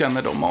nu, då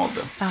känner de av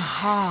det.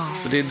 Aha.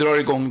 Så det drar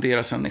igång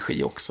deras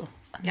energi också.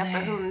 Ja,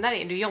 för hundar,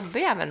 du jobbar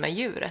ju även med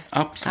djur.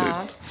 Absolut.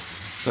 Ja.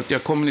 Så att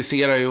jag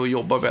kommunicerar ju och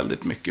jobbar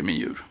väldigt mycket med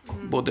djur.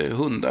 Både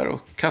hundar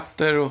och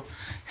katter och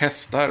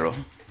hästar. Och...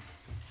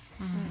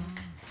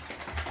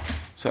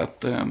 Så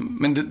att,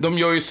 men de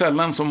gör ju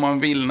sällan som man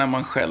vill när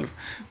man själv...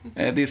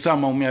 Det är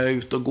samma om jag är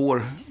ute och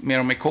går med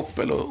dem i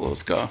koppel och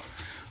ska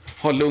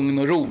ha lugn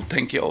och ro,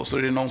 tänker jag. Och så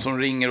är det någon som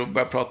ringer och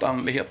börjar prata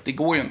andlighet. Det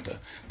går ju inte.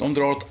 De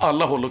drar åt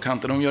alla håll och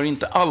kanter. De gör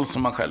inte alls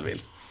som man själv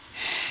vill.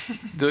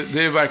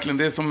 Det är verkligen,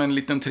 det är som en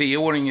liten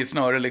 3-åring i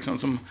snöre liksom,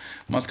 som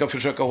man ska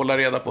försöka hålla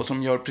reda på,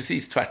 som gör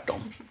precis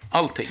tvärtom.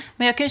 Allting.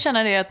 Men jag kan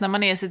känna det att när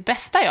man är sitt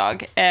bästa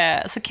jag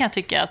så kan jag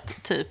tycka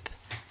att typ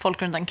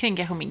folk runt omkring,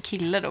 kanske min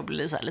kille då,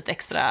 blir så här lite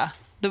extra,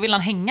 då vill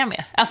han hänga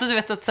med. Alltså du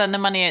vet att så här, när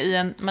man är i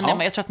en,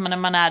 jag tror att när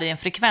man är i en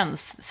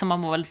frekvens som man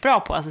mår väldigt bra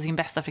på, alltså sin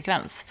bästa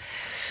frekvens,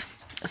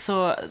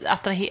 så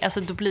alltså,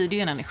 då blir det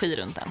ju en energi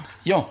runt den.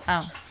 Ja.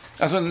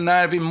 Alltså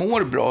när vi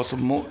mår bra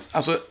så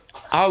alltså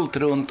allt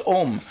runt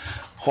om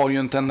har ju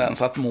en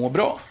tendens att må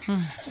bra.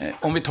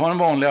 Om vi tar en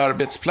vanlig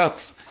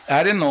arbetsplats,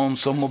 är det någon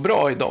som mår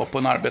bra idag på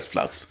en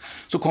arbetsplats,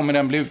 så kommer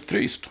den bli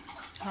utfryst.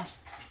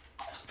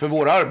 För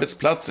våra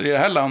arbetsplatser i det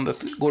här landet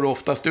går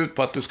oftast ut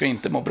på att du ska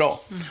inte må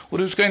bra. Och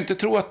du ska inte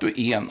tro att du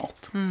är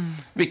något.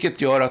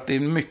 Vilket gör att det är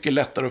mycket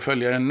lättare att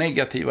följa den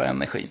negativa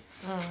energin.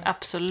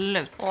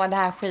 Absolut. Och det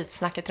här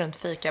skitsnacket runt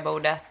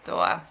fikabordet.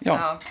 Och,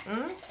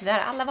 det har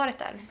alla varit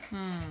där.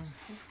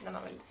 När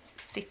man vill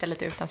sitta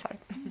lite utanför.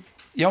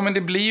 Ja, men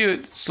det blir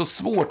ju så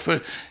svårt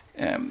för...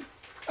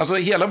 alltså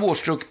hela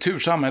vår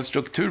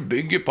samhällsstruktur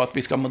bygger på att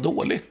vi ska må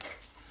dåligt.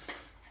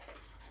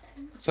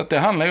 Så att det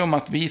handlar ju om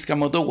att vi ska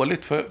må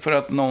dåligt för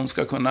att någon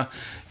ska kunna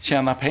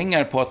tjäna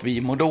pengar på att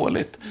vi mår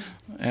dåligt.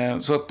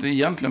 Så att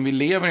egentligen vi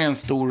lever i en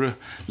stor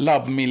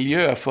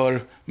labbmiljö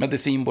för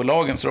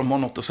medicinbolagen så de har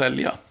något att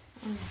sälja.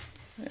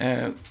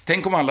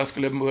 Tänk om alla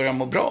skulle börja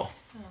må bra.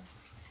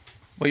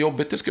 Vad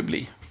jobbigt det skulle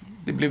bli.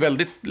 Det blir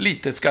väldigt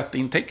lite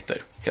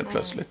skatteintäkter helt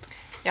plötsligt.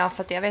 Ja,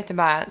 för att jag vet ju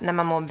bara, när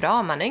man mår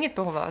bra, man har inget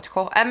behov av att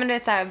shoppa. Men du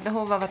vet, där,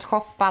 behov av att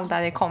shoppa, allt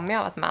där, det kommer ju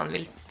av att man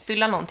vill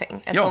fylla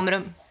någonting, ett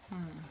tomrum.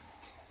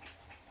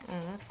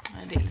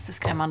 Det är lite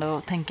skrämmande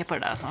att tänka på det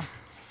där. Alltså.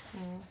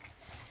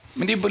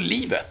 Men det är på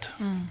livet.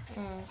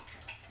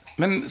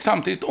 Men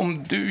samtidigt,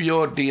 om du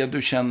gör det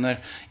du känner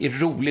är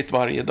roligt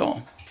varje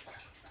dag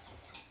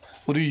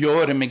och du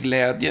gör det med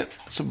glädje,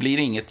 så blir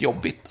det inget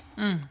jobbigt.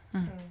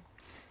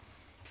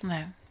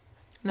 Nej.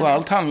 Och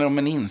allt handlar om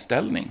en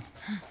inställning.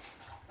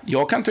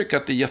 Jag kan tycka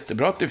att det är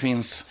jättebra att det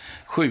finns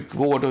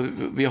sjukvård och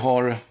vi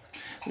har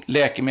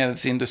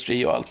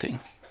läkemedelsindustri och allting.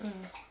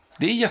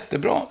 Det är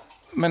jättebra.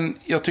 Men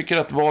jag tycker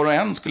att var och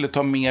en skulle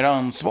ta mer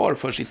ansvar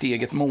för sitt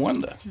eget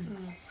mående.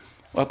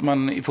 Och att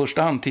man i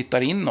första hand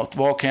tittar inåt.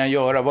 Vad kan jag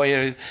göra? Vad är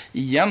det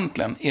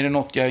egentligen? Är det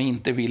något jag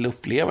inte vill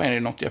uppleva? Är det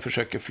något jag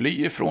försöker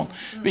fly ifrån?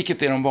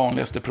 Vilket är de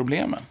vanligaste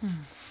problemen?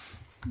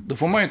 Då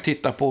får man ju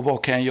titta på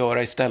vad kan jag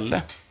göra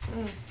istället.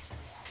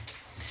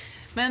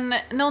 Men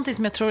någonting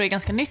som jag tror är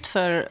ganska nytt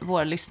för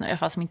våra lyssnare, i alla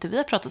fall som inte vi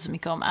har pratat så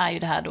mycket om, är ju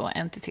det här då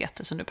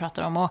entiteter som du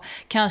pratar om. Och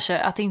kanske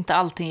att inte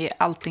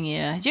allting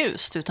är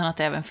ljust, utan att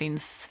det även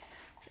finns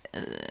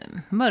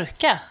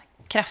mörka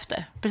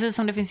krafter. Precis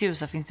som det finns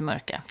ljusa finns det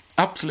mörka.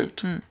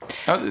 Absolut.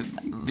 Ja,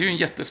 det är ju en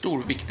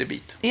jättestor, viktig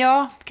bit.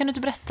 Ja, kan du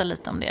inte berätta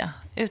lite om det?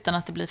 Utan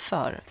att det blir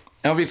för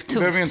vi tungt.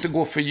 behöver ju inte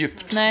gå för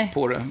djupt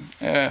på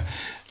det.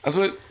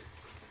 Alltså,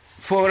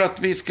 för att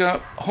vi ska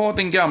ha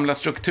den gamla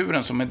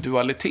strukturen som är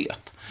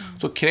dualitet,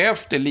 så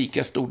krävs det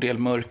lika stor del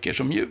mörker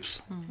som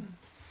ljus.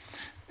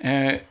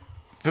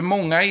 För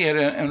många är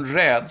det en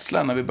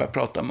rädsla när vi börjar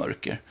prata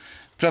mörker.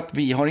 För att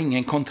vi har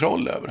ingen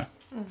kontroll över det.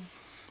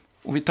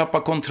 Och vi tappar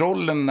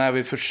kontrollen när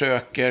vi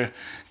försöker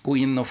gå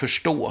in och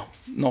förstå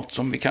något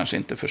som vi kanske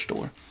inte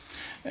förstår.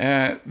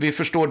 Vi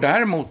förstår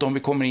däremot om vi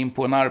kommer in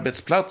på en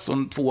arbetsplats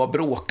och två har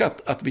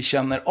bråkat, att vi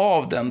känner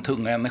av den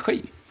tunga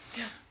energin.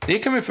 Det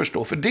kan vi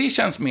förstå, för det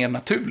känns mer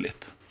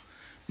naturligt.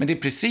 Men det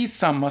är precis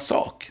samma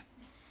sak.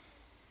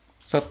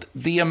 Så att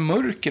det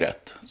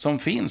mörkret som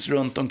finns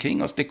runt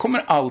omkring oss, det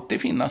kommer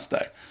alltid finnas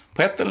där.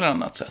 På ett eller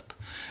annat sätt.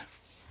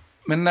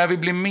 Men när vi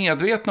blir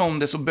medvetna om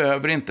det så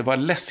behöver det inte vara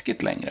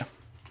läskigt längre.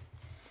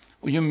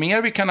 Och ju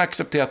mer vi kan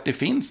acceptera att det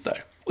finns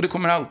där, och det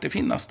kommer alltid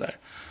finnas där,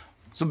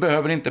 så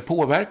behöver det inte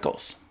påverka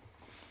oss.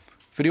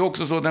 För det är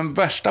också så att den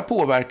värsta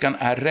påverkan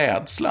är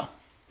rädsla.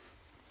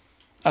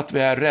 Att vi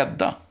är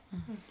rädda.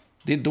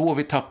 Det är då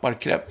vi tappar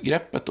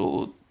greppet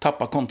och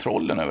tappar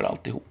kontrollen över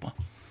alltihopa.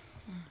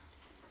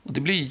 Och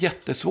det blir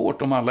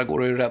jättesvårt om alla går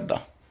och är rädda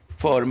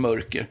för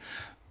mörker,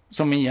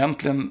 som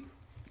egentligen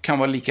kan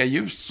vara lika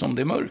ljust som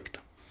det är mörkt.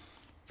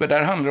 För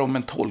där handlar det om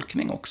en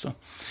tolkning också.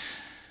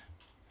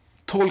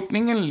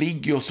 Tolkningen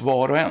ligger hos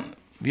var och en.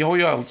 Vi har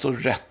ju alltså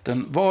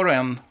rätten, var och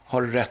en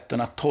har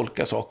rätten att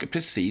tolka saker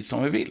precis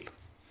som vi vill.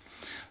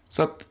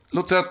 Så att,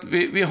 låt säga att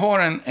vi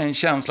har en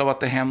känsla av att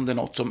det händer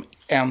något som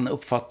en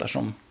uppfattar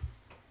som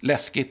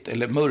läskigt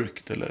eller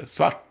mörkt eller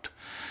svart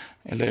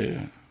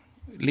eller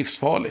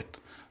livsfarligt.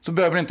 Så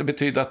behöver det inte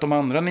betyda att de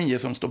andra 9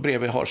 som står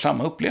bredvid har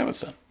samma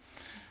upplevelse.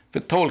 För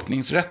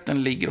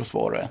tolkningsrätten ligger hos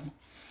var och en.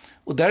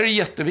 Och där är det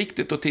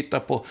jätteviktigt att titta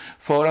på,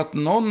 för att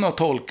någon har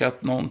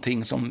tolkat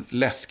någonting som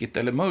läskigt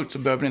eller mörkt så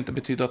behöver det inte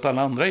betyda att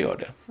alla andra gör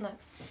det. Nej.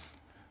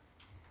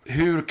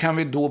 Hur kan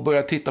vi då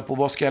börja titta på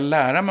vad ska jag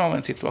lära mig av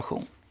en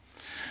situation?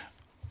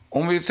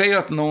 Om vi säger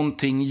att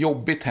någonting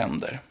jobbigt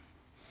händer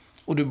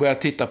och du börjar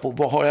titta på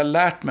vad har jag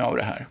lärt mig av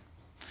det här?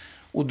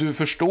 Och du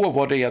förstår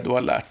vad det är du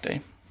har lärt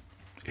dig.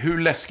 Hur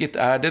läskigt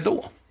är det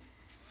då?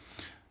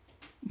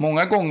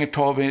 Många gånger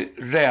tar vi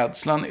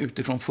rädslan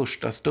utifrån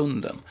första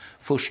stunden,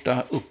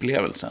 första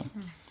upplevelsen.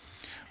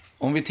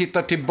 Om vi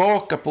tittar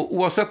tillbaka på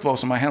oavsett vad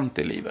som har hänt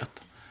i livet,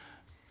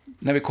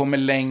 när vi kommer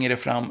längre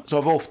fram så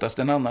har vi oftast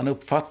en annan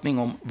uppfattning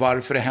om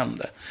varför det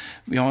hände.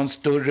 Vi har en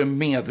större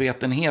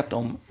medvetenhet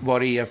om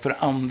vad det är för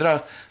andra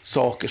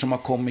saker som har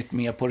kommit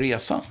med på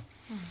resan.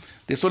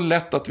 Det är så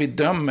lätt att vi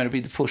dömer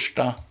vid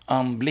första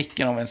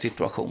anblicken av en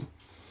situation.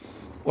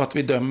 Och att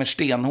vi dömer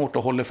stenhårt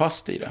och håller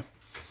fast i det.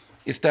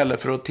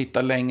 Istället för att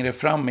titta längre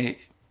fram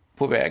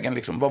på vägen.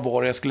 Liksom, vad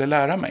var det jag skulle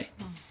lära mig?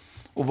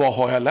 Och vad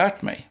har jag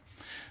lärt mig?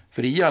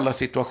 För i alla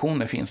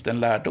situationer finns det en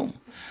lärdom.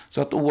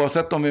 Så att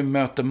oavsett om vi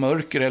möter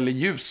mörker eller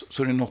ljus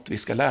så är det något vi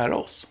ska lära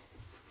oss.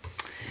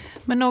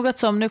 Men något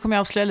som, nu kommer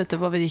jag avslöja lite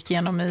vad vi gick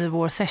igenom i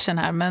vår session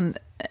här. Men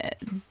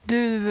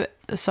du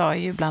sa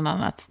ju bland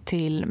annat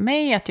till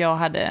mig att jag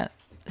hade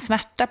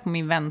smärta på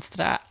min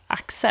vänstra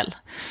axel.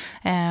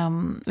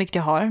 Vilket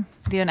jag har.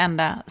 Det är den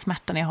enda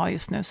smärtan jag har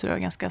just nu, så det är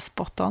ganska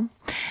spot on.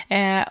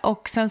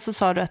 Och sen så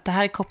sa du att det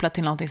här är kopplat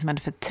till någonting som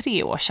hände för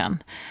 3 år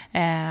sedan.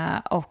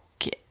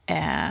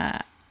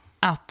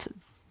 Att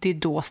det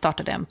då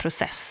startade en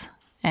process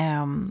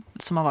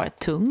som har varit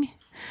tung.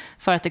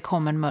 För att det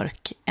kom en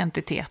mörk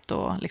entitet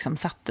och liksom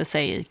satte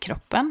sig i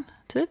kroppen,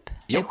 typ.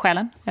 I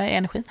själen,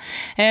 energin.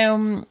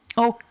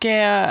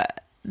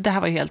 Det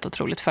här var ju helt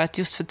otroligt, för att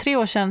just för 3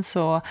 år sedan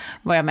så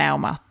var jag med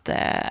om att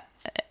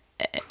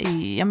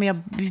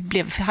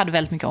jag hade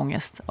väldigt mycket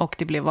ångest och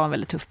det var en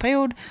väldigt tuff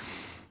period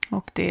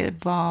och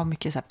det var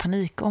mycket så här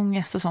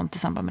panikångest och sånt i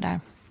samband med det här.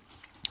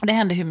 Och det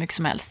hände hur mycket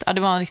som helst. Ja,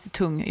 det var en riktigt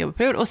tung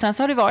jobbperiod och sen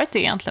så har det varit det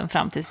egentligen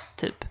fram till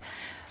typ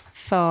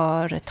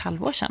för ett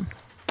halvår sedan.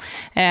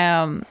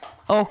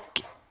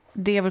 Och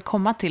det jag vill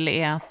komma till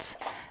är att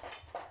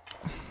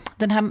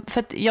den här, för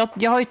att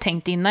jag har ju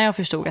tänkt innan jag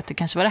förstod att det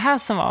kanske var det här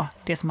som var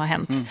det som har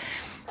hänt.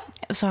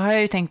 Så har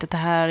jag ju tänkt att det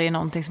här är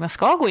någonting som jag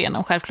ska gå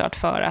igenom självklart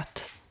för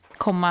att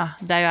komma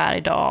där jag är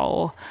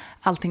idag och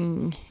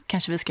allting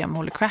kanske vi ska göra med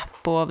Holy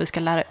Crap och vi ska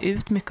lära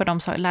ut mycket av de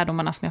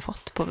lärdomarna som jag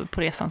fått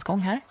på resans gång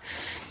här.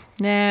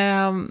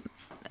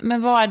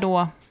 Men vad är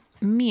då,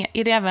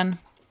 är det även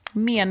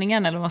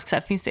meningen eller vad man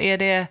ska säga, är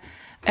det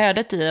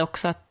ödet i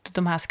också att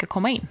de här ska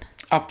komma in?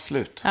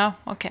 Absolut. Ja,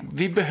 okay.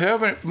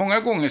 Många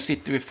gånger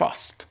sitter vi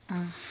fast.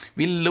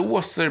 Vi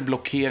låser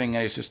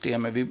blockeringar i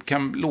systemet. Vi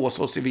kan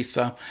låsa oss i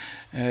vissa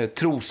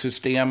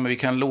trosystem. Vi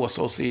kan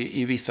låsa oss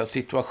i vissa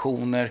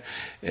situationer.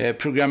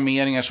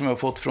 Programmeringar som vi har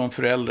fått från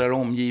föräldrar och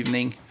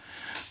omgivning.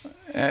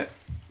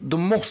 Då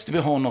måste vi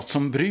ha något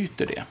som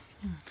bryter det.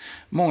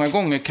 Många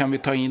gånger kan vi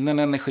ta in en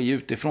energi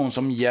utifrån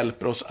som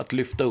hjälper oss att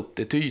lyfta upp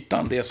det till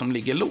ytan. Det som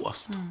ligger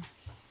låst.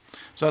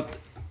 Så att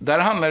där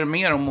handlar det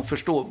mer om att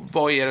förstå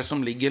vad är det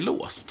som ligger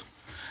låst.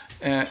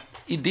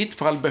 I ditt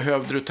fall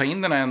behövde du ta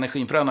in den här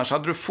energin, för annars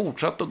hade du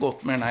fortsatt och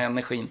gått med den här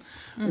energin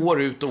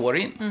år ut och år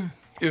in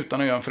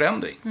utan att göra en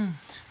förändring.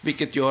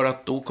 Vilket gör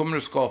att då kommer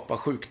du skapa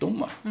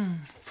sjukdomar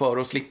för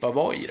att slippa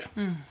vara i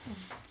det.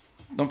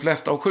 De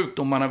flesta av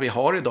sjukdomarna vi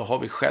har idag har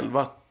vi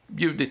själva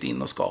bjudit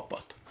in och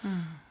skapat.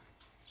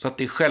 Så att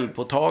det är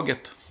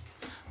självpåtaget.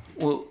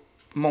 Och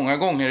många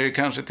gånger är det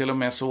kanske till och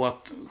med så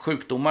att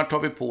sjukdomar tar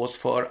vi på oss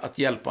för att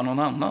hjälpa någon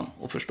annan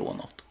att förstå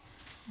något.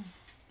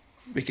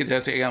 Vilket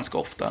jag ser ganska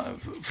ofta.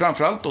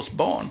 Framförallt hos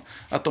barn.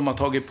 Att de har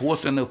tagit på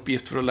sig en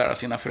uppgift för att lära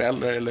sina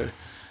föräldrar eller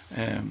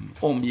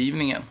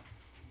omgivningen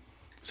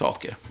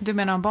saker. Du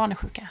menar om barn är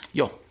sjuka?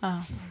 Ja.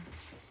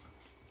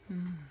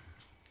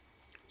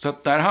 Så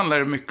att där handlar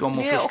det mycket om att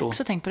förstå. Jag har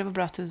också tänkt på, det var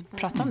bra att du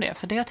pratade om det.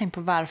 För det har jag tänkt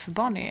på varför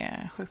barn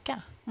är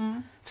sjuka.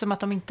 Som att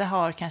de inte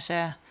har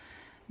kanske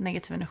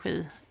negativ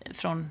energi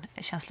från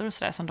känslor och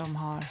sådär som de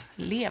har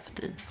levt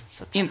i.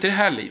 Så att inte det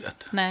här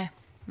livet. Nej.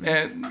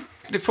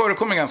 Det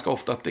förekommer ganska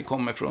ofta att det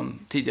kommer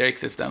från tidigare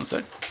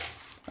existenser.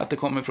 Att det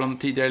kommer från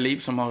tidigare liv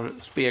som har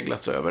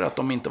speglats över. Att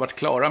de inte varit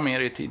klara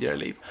med det i tidigare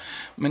liv.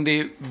 Men det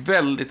är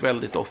väldigt,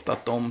 väldigt ofta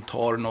att de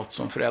tar något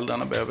som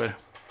föräldrarna behöver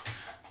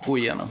gå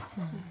igenom.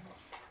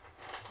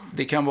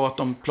 Det kan vara att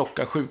de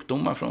plockar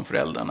sjukdomar från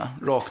föräldrarna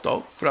rakt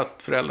av för att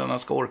föräldrarna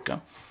ska orka.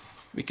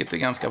 Vilket är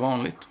ganska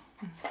vanligt.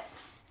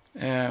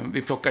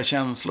 Vi plockar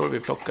känslor, vi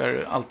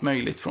plockar allt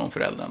möjligt från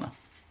föräldrarna.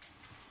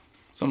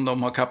 Som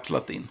de har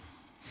kapslat in.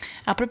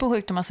 Apropå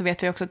sjukdomar så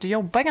vet vi också att du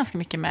jobbar ganska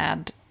mycket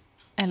med,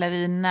 eller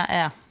i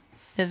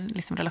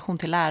liksom relation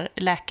till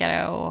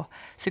läkare och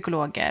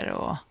psykologer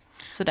och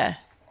sådär.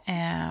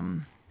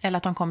 Eller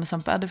att de kommer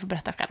som, du får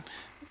berätta själv.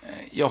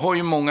 Jag har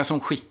ju många som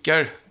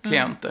skickar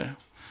klienter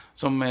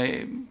som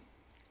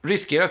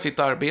riskerar sitt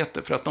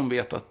arbete för att de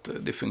vet att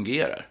det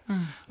fungerar.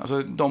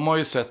 Alltså, de har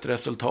ju sett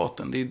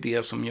resultaten. Det är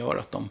det som gör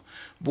att de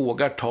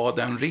vågar ta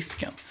den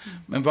risken.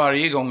 Men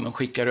varje gång de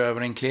skickar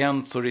över en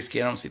klient så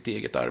riskerar de sitt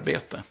eget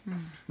arbete.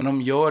 Men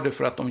de gör det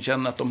för att de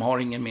känner att de har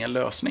ingen mer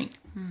lösning.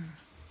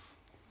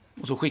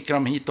 Och så skickar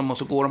de hit dem och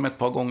så går de ett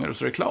par gånger och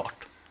så är det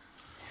klart.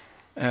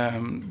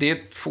 Det är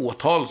ett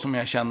fåtal som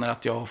jag känner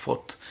att jag har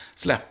fått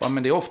släppa.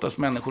 Men det är oftast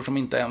människor som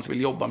inte ens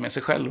vill jobba med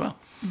sig själva.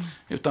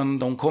 Utan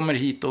de kommer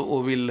hit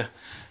och vill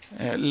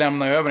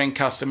lämna över en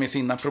kasse med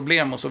sina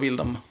problem. Och så vill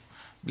de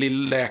bli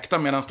läkta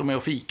medan de är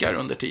och fikar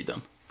under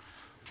tiden.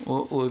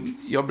 Och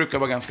jag brukar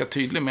vara ganska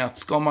tydlig med att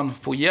ska man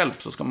få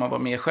hjälp så ska man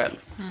vara med själv.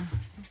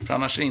 För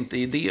annars är det inte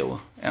idé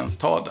att ens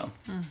ta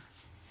den.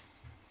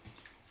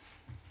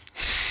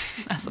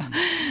 Alltså,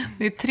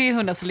 det är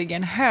 300 som ligger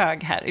en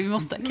hög här. Vi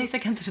måste, Kajsa,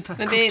 kan inte du ta ett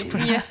Men kort det på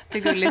är den? en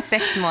jättegullig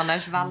 6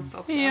 månaders valp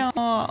också.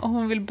 Ja, och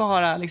hon vill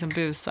bara liksom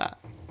busa.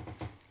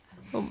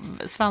 Och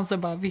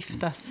svansen bara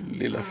viftas.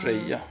 Lilla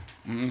Freja.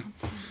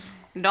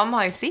 De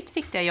har ju sitt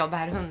viktiga jobb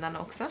här, hundarna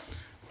också.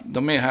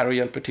 De är här och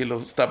hjälper till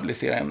att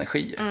stabilisera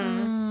energier.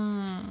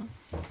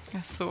 Det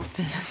är så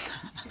fint.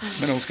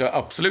 Men de ska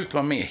absolut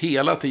vara med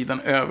hela tiden,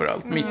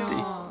 överallt, mitt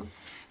i.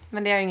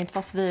 Men det är ju inget för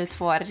oss, vi är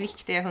 2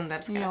 riktiga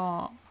hundälskare.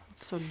 Ja,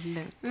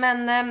 absolut.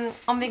 Men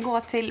om vi går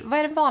till, vad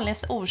är den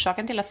vanligaste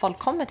orsaken till att folk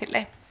kommer till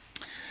dig?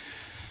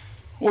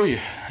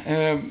 Oj,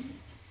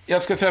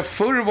 jag ska säga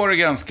förr var det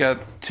ganska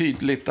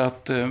tydligt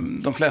att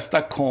de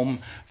flesta kom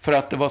för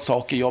att det var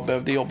saker jag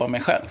behövde jobba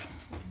med själv.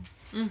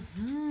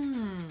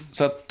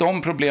 Så att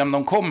de problem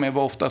de kom med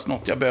var oftast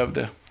något jag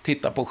behövde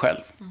titta på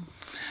själv.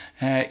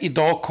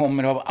 Idag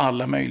kommer det av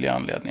alla möjliga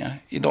anledningar.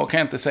 Idag kan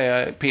jag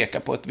inte peka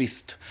på ett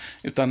visst.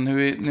 Utan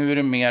nu är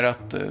det mer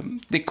att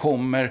det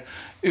kommer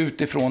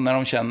utifrån när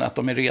de känner att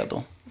de är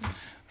redo.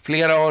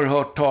 Flera har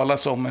hört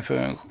talas om mig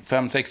för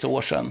 5-6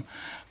 år sedan.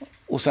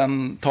 Och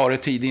sen tar det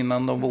tid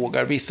innan de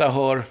vågar. Vissa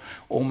hör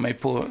om mig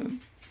på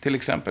till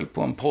exempel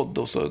på en podd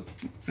och så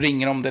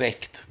ringer de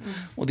direkt.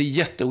 Och det är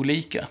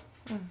jätteolika.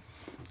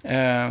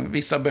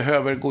 Vissa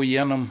behöver gå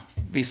igenom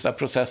vissa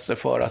processer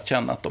för att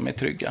känna att de är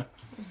trygga.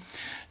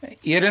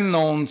 Är det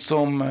någon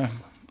som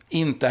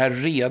inte är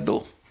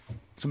redo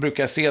så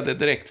brukar jag se det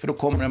direkt, för då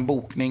kommer en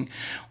bokning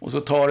och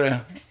så tar det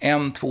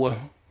 1-2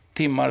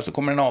 timmar så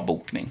kommer en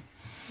avbokning.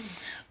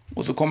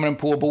 Och så kommer en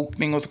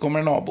påbokning och så kommer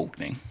en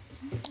avbokning.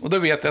 Och då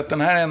vet jag att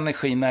den här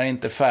energin är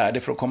inte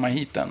färdig för att komma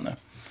hit ännu.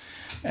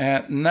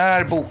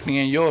 När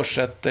bokningen görs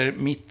sätter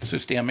mitt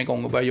system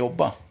igång och börjar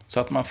jobba så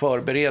att man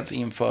förbereds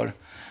inför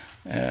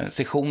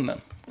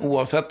sessionen.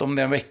 Oavsett om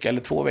det är en vecka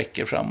eller 2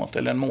 veckor framåt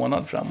eller en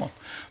månad framåt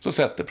så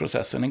sätter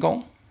processen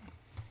igång.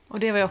 Och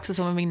det var ju också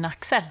som med min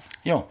axel.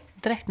 Ja.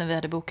 Direkt när vi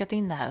hade bokat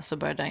in det här så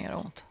började den göra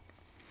ont.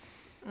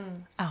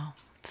 Ja,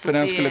 För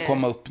den skulle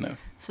komma upp nu.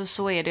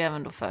 Så är det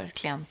även då för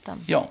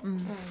klienten. Ja.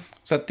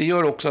 Så att det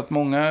gör också att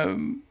många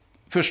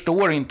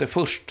förstår inte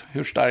först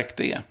hur starkt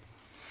det är.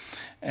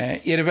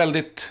 Är det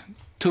väldigt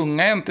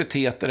tunga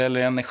entiteter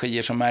eller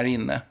energier som är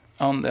inne,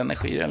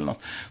 andenergier eller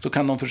något, så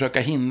kan de försöka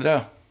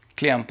hindra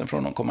klienten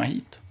från att komma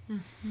hit.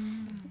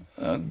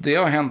 Det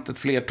har hänt ett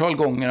flertal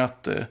gånger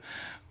att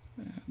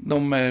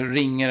de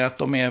ringer att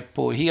de är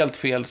på helt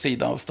fel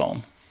sida av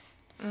stan.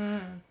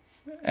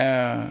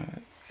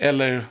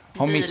 Eller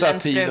har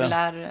missat tiden.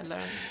 Eller,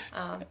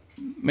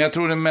 Men jag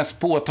tror det mest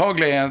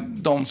påtagliga är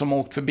de som har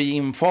åkt förbi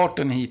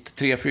infarten hit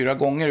 3-4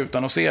 gånger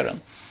utan att se den.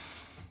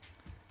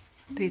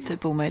 Det är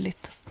typ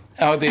omöjligt.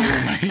 Ja, det är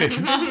omöjligt.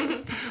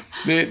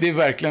 det är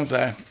verkligen så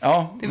här.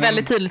 Ja, Det är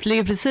väldigt tydligt, det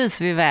ligger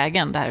precis vid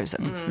vägen, det här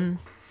huset.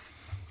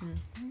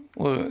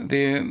 Och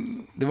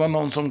det var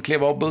någon som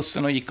klev av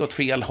bussen och gick åt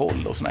fel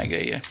håll och såna här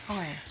grejer.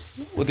 Oj.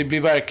 Och det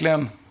blir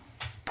verkligen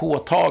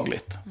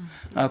påtagligt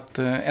att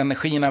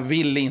energierna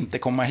vill inte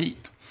komma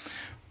hit.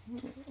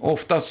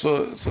 Oftast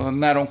så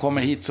när de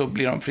kommer hit så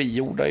blir de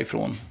frigjorda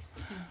ifrån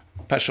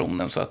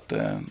personen så att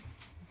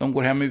de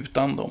går hem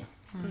utan dem.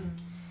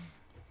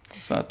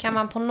 Så att, kan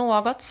man på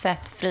något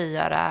sätt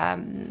frigöra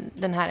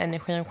den här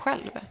energin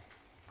själv?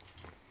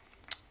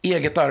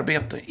 eget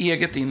arbete,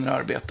 eget inre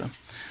arbete.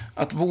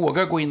 Att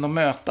våga gå in och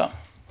möta.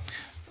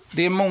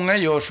 Det många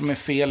gör som är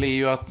fel är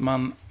ju att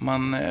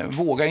man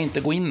vågar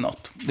inte gå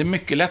inåt. Det är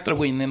mycket lättare att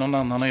gå in i någon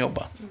annan och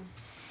jobba.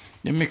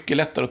 Det är mycket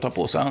lättare att ta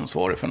på sig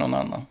ansvaret för någon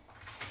annan.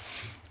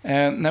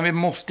 När vi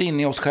måste in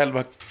i oss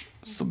själva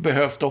så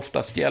behövs det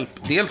oftast hjälp.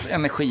 Dels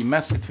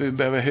energimässigt, för vi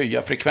behöver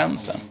höja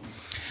frekvensen.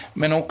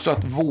 Men också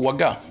att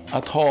våga,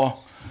 att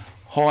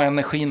ha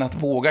energin att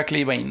våga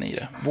kliva in i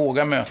det.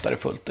 Våga möta det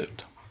fullt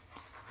ut.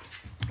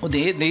 Och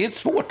det är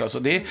svårt alltså.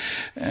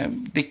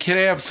 Det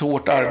krävs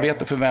hårt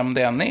arbete för vem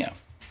det än är.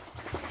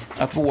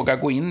 Att våga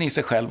gå in i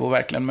sig själv och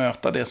verkligen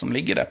möta det som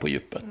ligger där på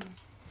djupet.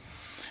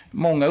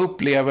 Många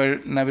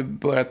upplever när vi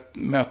börjar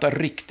möta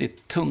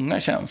riktigt tunga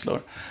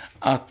känslor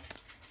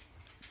att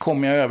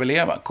kommer jag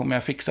överleva? Kommer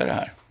jag fixa det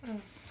här?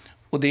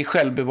 Och det är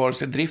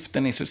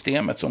självbevarelsedriften i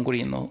systemet som går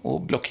in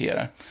och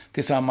blockerar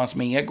tillsammans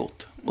med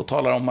egot. Och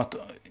talar om att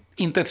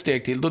inte ett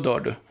steg till, då dör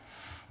du.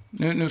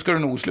 Nu ska du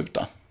nog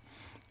sluta.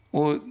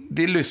 Och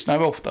det lyssnar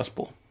vi oftast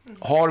på.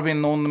 Har vi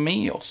någon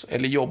med oss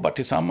eller jobbar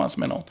tillsammans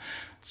med någon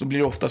så blir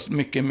det oftast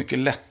mycket, mycket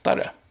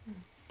lättare.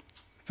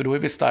 För då är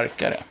vi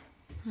starkare.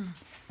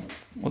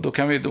 Och då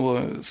kan vi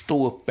då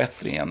stå upp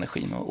bättre i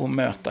energin och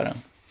möta den.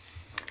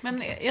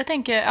 Men jag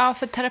tänker,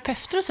 för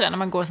terapeuter och sådär, när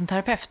man går som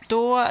terapeut,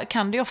 då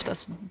kan det ju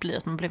oftast bli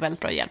att man blir väldigt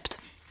bra hjälpt.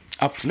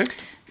 Absolut.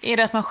 Är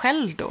det att man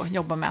själv då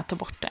jobbar med att ta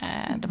bort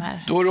de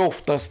här... Då är du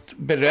oftast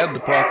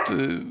beredd på att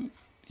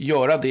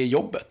göra det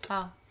jobbet.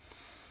 Ja.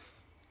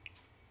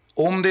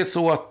 Om det är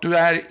så att du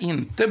är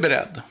inte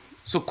beredd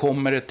så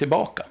kommer det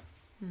tillbaka.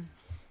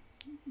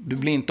 Du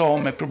blir inte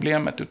av med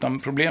problemet utan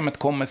problemet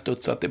kommer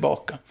studsa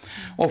tillbaka.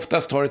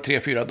 Oftast tar det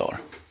 3-4 dagar.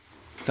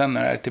 Sen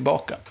är det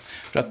tillbaka.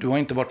 För att du har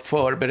inte varit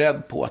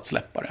förberedd på att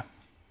släppa det.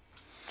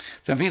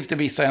 Sen finns det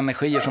vissa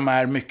energier som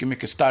är mycket,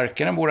 mycket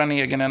starkare än vår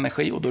egen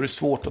energi. Och då är det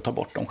svårt att ta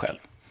bort dem själv.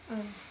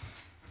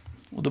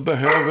 Och då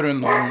behöver du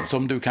någon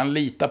som du kan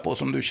lita på.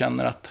 Som du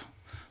känner att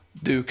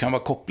du kan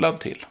vara kopplad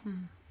till.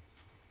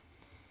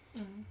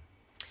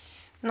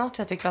 Något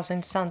jag tycker var så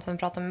intressant som vi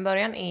pratade om i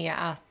början är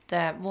att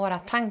våra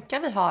tankar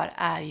vi har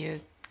är ju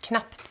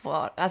knappt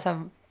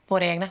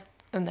våra egna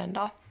under en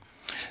dag.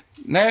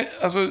 Nej,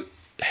 alltså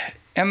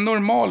en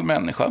normal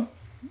människa,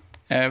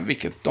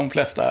 vilket de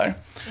flesta är,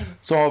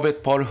 så har vi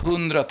ett par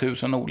 100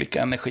 000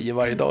 olika energier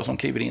varje dag som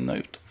kliver in och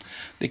ut.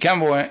 Det kan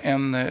vara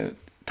en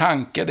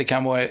tanke, det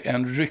kan vara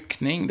en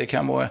ryckning, det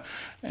kan vara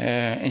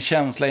en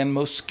känsla i en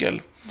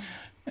muskel.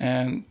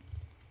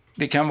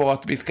 Det kan vara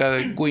att vi ska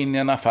gå in i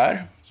en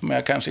affär som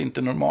jag kanske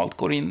inte normalt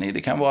går in i.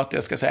 Det kan vara att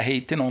jag ska säga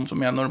hej till någon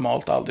som jag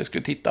normalt aldrig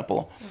skulle titta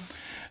på.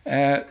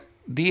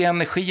 Det är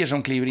energier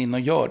som kliver in och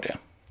gör det.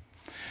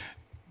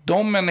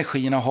 De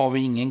energierna har vi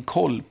ingen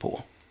koll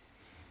på.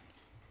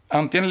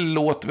 Antingen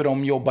låter vi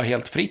dem jobba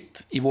helt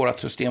fritt i vårt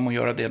system och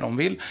göra det de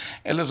vill.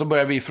 Eller så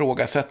börjar vi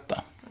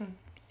ifrågasätta.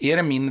 Är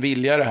det min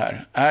vilja det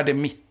här? Är det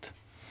mitt?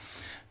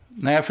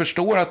 När jag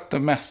förstår att det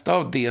mesta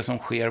av det som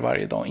sker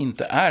varje dag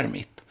inte är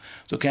mitt,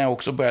 så kan jag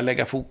också börja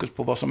lägga fokus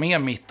på vad som är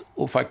mitt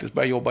och faktiskt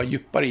börja jobba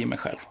djupare i mig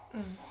själv.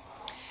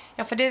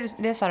 Ja, för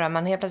det är så här,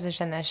 man helt plötsligt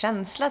känner en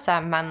känsla, så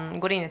här, man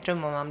går in i ett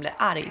rum och man blir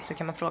arg, så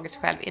kan man fråga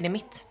sig själv, är det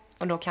mitt?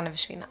 Och då kan det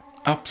försvinna.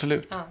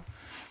 Absolut. Ja.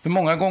 För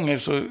många gånger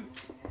så,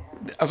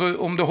 alltså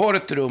om du har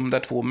ett rum där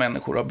 2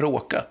 människor har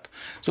bråkat,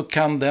 så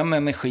kan den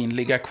energin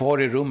ligga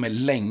kvar i rummet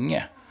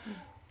länge.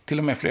 Till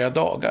och med flera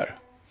dagar.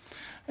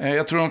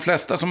 Jag tror de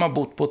flesta som har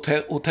bott på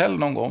hotell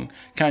någon gång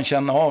kan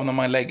känna av när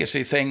man lägger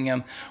sig i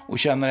sängen och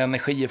känner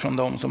energier från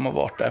dem som har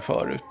varit där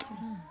förut.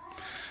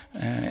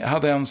 Jag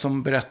hade en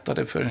som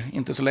berättade för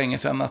inte så länge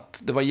sedan att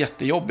det var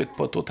jättejobbigt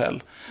på ett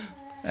hotell.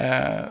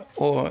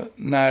 Och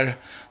när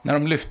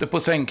de lyfte på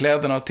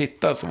sängkläderna och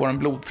tittade så var det en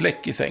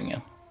blodfläck i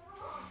sängen.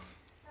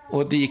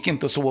 Och det gick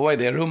inte att sova i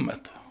det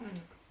rummet.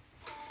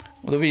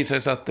 Och då visade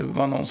det sig att det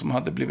var någon som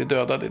hade blivit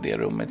dödad i det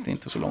rummet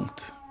inte så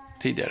långt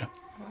tidigare.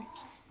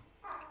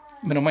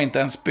 Men de har inte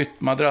ens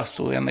bytt madrass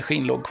och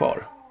energin låg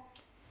kvar.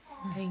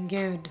 Men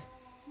gud.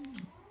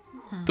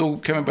 Då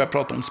kan vi börja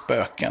prata om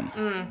spöken.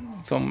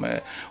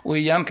 Och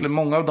egentligen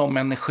många av de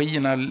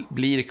energierna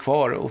blir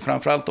kvar. Och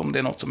framförallt om det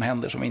är något som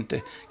händer som vi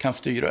inte kan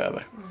styra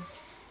över.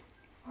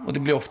 Och det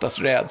blir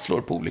oftast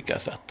rädslor på olika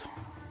sätt.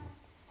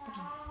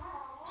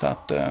 Så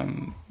att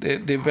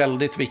det är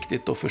väldigt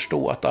viktigt att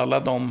förstå att alla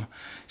de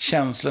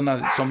känslorna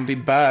som vi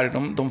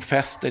bär, de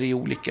fäster i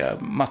olika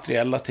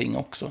materiella ting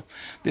också.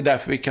 Det är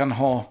därför vi kan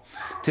ha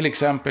till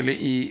exempel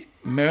i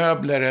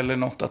möbler eller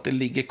något att det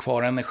ligger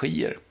kvar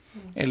energier.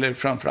 Eller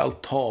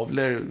framförallt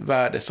tavlor,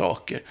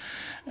 värdesaker.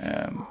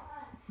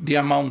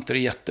 Diamanter är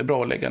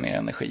jättebra att lägga ner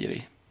energier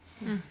i.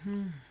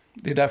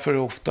 Det är därför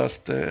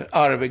oftast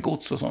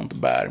arvegods och sånt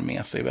bär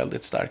med sig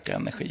väldigt starka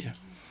energier.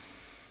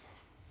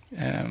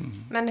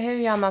 Men hur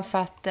gör man för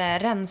att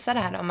rensa det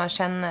här då? Om man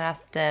känner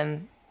att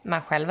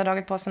man själv har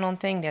dragit på sig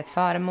någonting, det är ett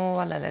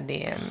föremål eller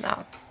det är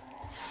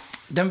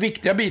Den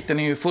viktiga biten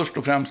är ju först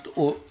och främst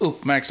att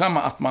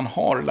uppmärksamma att man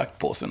har lagt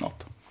på sig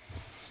något.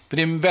 För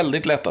det är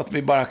väldigt lätt att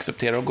vi bara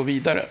accepterar och går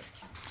vidare.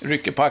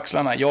 Rycker på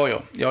axlarna,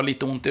 jag har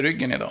lite ont i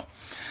ryggen idag.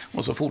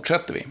 Och så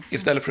fortsätter vi.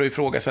 Istället för att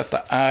ifrågasätta,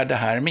 är det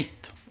här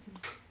mitt?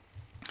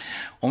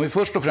 Om vi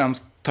först och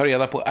främst tar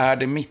reda på, är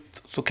det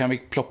mitt? Så kan vi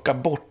plocka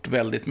bort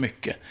väldigt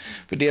mycket.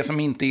 För det som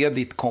inte är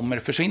ditt kommer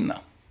försvinna.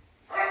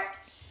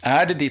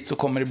 Är det ditt så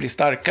kommer det bli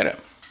starkare.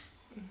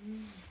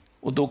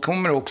 Och då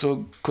kommer du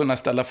också kunna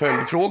ställa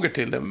följdfrågor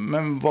till det.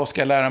 Men vad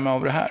ska jag lära mig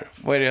av det här?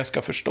 Vad är det jag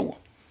ska förstå?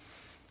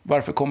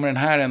 Varför kommer den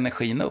här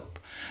energin upp?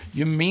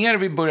 Ju mer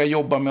vi börjar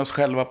jobba med oss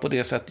själva på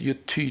det sättet, ju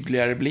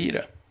tydligare blir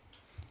det.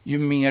 Ju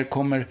mer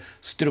kommer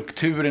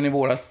strukturen i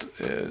vårat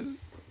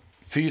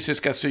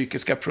fysiska,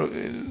 psykiska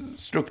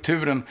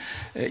strukturen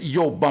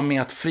jobba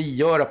med att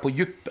frigöra på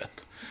djupet.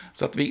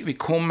 Så att vi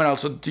kommer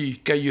alltså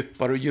dyka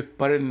djupare och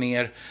djupare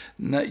ner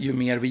ju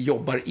mer vi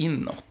jobbar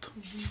inåt.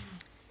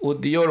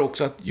 Och det gör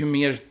också att ju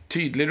mer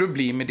tydlig du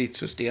blir med ditt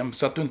system,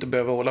 så att du inte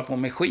behöver hålla på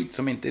med skit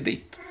som inte är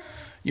ditt,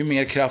 ju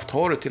mer kraft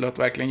har du till att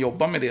verkligen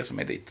jobba med det som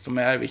är ditt, som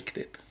är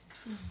viktigt.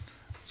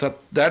 Så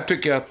att där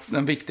tycker jag att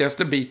den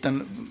viktigaste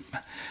biten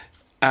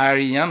är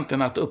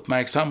egentligen att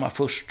uppmärksamma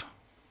först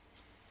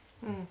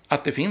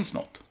att det finns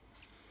något.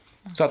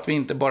 Så att vi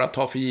inte bara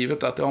tar för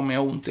givet att men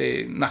jag har ont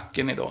i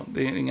nacken idag.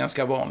 Det är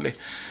ganska vanligt.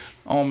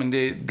 Ja, men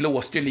det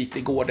blåste ju lite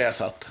igår där jag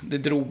satt. Det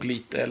drog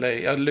lite, eller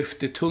jag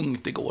lyfte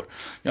tungt igår.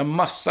 Jag har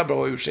massa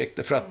bra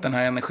ursäkter för att den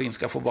här energin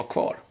ska få vara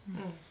kvar.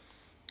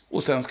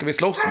 Och sen ska vi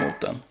slåss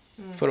mot den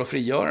för att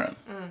frigöra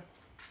den.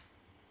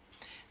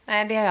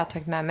 Nej, det har jag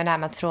tagit med mig, det här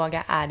med att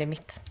fråga, är det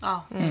mitt?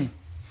 Ja.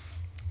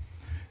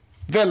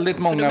 Väldigt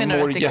många menar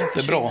du mår att det kan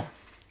jättebra försvinna?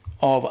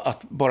 av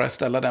att bara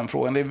ställa den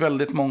frågan. Det är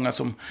väldigt många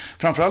som,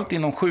 framförallt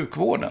inom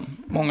sjukvården,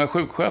 många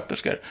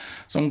sjuksköterskor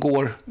som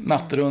går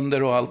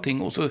nattrunder och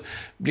allting, och så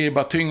blir det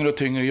bara tyngre och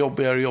tyngre,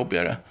 jobbigare och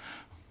jobbigare.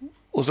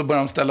 Och så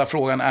börjar de ställa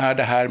frågan, är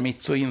det här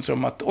mitt? Så inser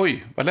de att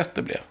oj, vad lätt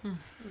det blev.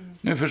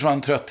 Nu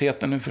försvann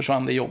tröttheten, nu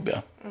försvann det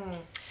jobbiga.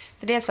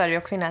 För det sa du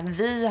också innan, att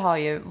vi har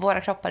ju,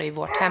 våra kroppar i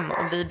vårt hem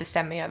och vi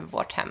bestämmer ju över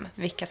vårt hem,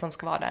 vilka som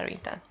ska vara där och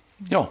inte.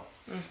 Ja,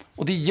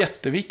 och det är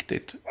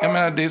jätteviktigt. Jag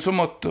menar, det är som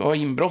att ha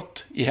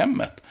inbrott i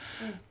hemmet.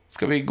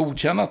 Ska vi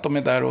godkänna att de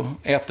är där och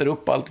äter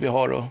upp allt vi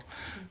har och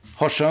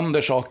har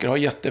sönder saker, har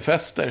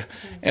jättefester,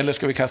 eller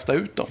ska vi kasta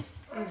ut dem?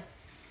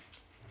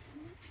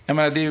 Jag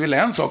menar, det är väl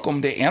en sak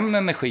om det är en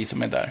energi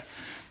som är där.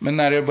 Men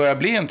när det börjar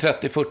bli en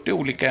 30-40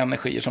 olika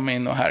energier som är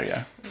inne och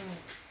härjar,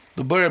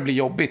 då börjar det bli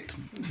jobbigt.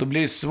 Då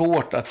blir det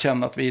svårt att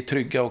känna att vi är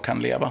trygga och kan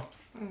leva.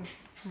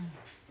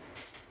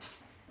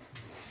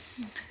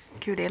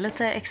 Gud, det är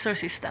lite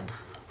Exorcisten.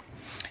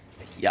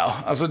 Ja,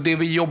 alltså det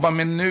vi jobbar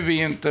med nu är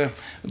ju inte,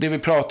 det vi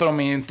pratar om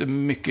är ju inte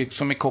mycket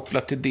som är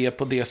kopplat till det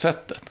på det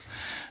sättet.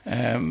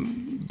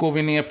 Går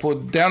vi ner på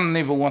den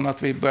nivån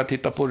att vi börjar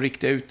titta på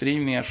riktiga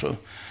utdrivningar, så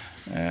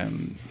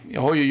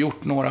jag har ju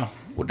gjort några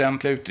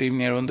ordentliga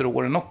utdrivningar under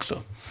åren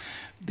också.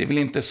 Det är väl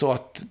inte så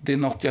att det är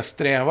något jag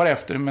strävar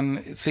efter, men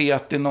se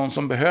att det är någon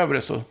som behöver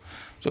det,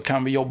 så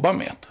kan vi jobba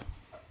med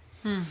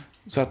det.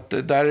 Så att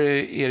där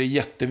är det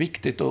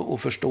jätteviktigt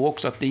att förstå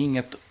också att det är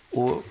inget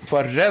att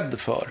vara rädd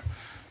för.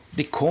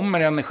 Det kommer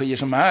energier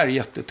som är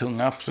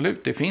jättetunga,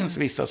 absolut. Det finns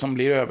vissa som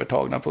blir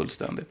övertagna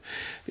fullständigt.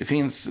 Det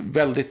finns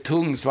väldigt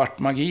tung svart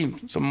magi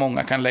som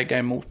många kan lägga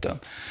emot den.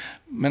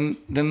 Men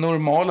den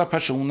normala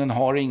personen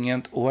har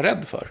inget att vara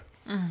rädd för.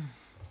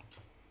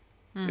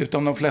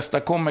 Utan de flesta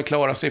kommer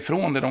klara sig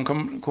ifrån det.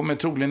 De kommer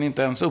troligen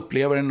inte ens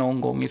uppleva det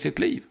någon gång i sitt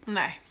liv.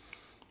 Nej.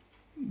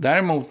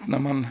 Däremot när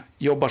man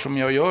jobbar som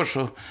jag gör,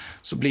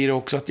 så blir det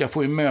också att jag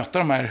får ju möta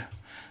de här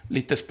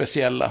lite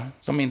speciella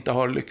som inte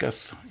har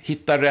lyckats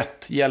hitta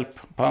rätt hjälp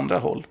på andra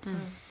håll.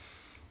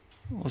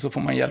 Och så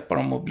får man hjälpa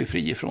dem att bli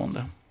fri ifrån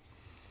det.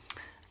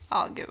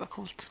 Ja, gud vad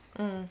coolt.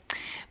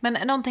 Men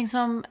någonting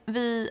som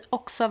vi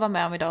också var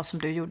med om idag som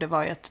du gjorde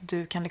var ju att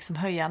du kan liksom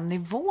höja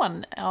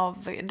nivån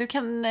av, du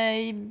kan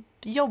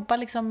jobba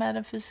liksom med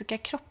den fysiska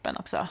kroppen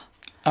också.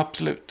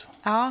 Absolut.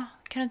 Ja,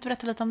 kan du inte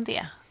berätta lite om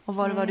det? Och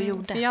vad det var du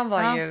gjorde? För jag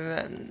var ju,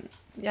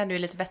 jag hade ju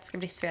lite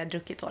vätskebrist för jag hade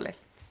druckit dåligt.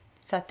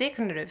 Så att det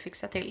kunde du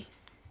fixa till.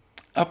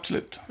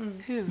 Absolut.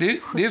 Det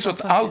är så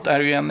att allt är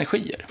ju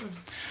energier.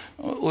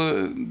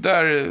 Och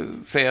där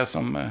säger jag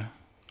som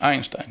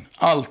Einstein,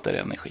 allt är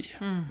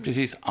energier.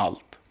 Precis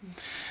allt.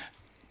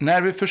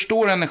 När vi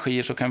förstår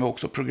energier så kan vi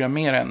också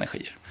programmera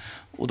energier.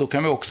 Och då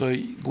kan vi också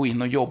gå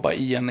in och jobba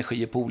i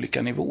energier på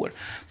olika nivåer.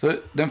 Så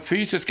den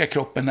fysiska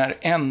kroppen är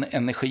en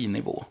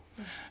energinivå.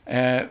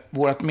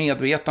 Vårat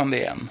medvetande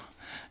är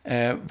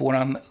en.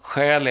 Våran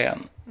själ är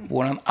en.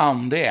 Våran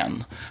ande är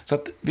en. Så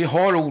att vi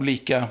har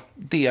olika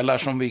delar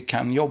som vi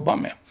kan jobba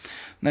med.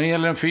 När det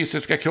gäller den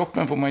fysiska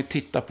kroppen får man ju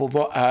titta på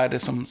vad är det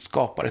som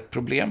skapar ett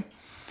problem.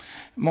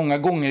 Många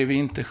gånger är vi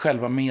inte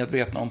själva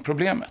medvetna om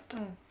problemet.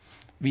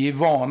 Vi är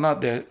vana,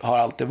 det har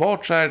alltid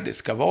varit så här, det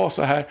ska vara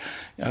så här.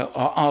 Jag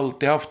har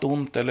alltid haft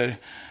ont, eller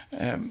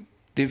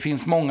det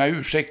finns många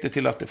ursäkter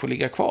till att det får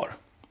ligga kvar.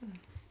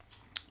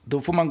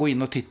 Då får man gå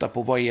in och titta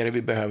på vad är det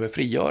vi behöver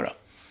frigöra.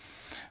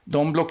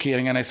 De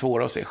blockeringarna är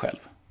svåra att se själv.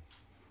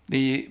 Det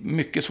är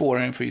mycket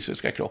svårare än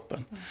fysiska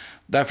kroppen.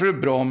 Därför är det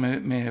bra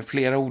med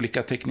flera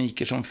olika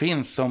tekniker som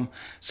finns som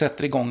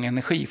sätter igång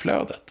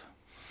energiflödet.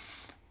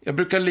 Jag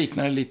brukar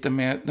likna det lite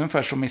med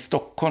ungefär som i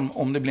Stockholm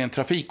om det blir en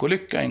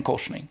trafikolycka i en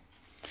korsning.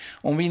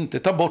 Om vi inte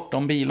tar bort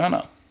de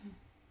bilarna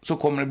så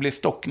kommer det bli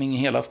stockning i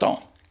hela stan.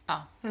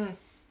 Ja.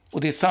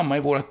 Och det är samma i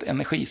vårt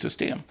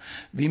energisystem.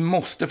 Vi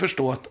måste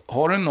förstå att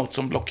har du något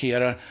som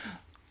blockerar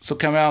så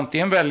kan vi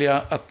antingen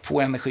välja att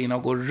få energin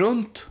att gå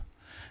runt,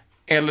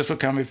 eller så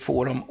kan vi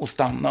få dem att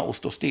stanna och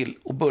stå still.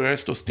 Och börjar det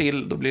stå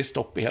still, då blir det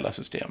stopp i hela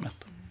systemet.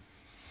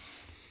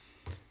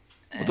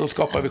 Och då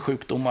skapar vi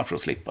sjukdomar för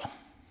att slippa.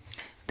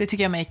 Det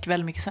tycker jag make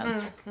väldigt mycket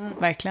sens.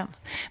 Verkligen.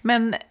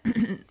 Men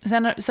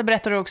sen så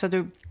berättar du också att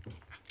du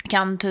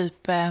kan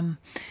typ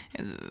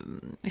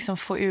liksom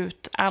få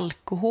ut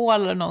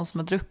alkohol eller någon som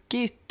har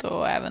druckit,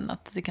 och även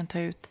att du kan ta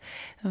ut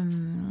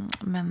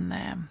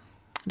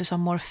Du sa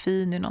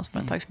morfin, det är någon som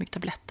har tagit för mycket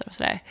tabletter och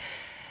sådär.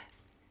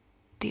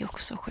 Det är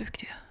också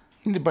sjukt ju.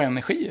 Det är bara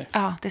energier.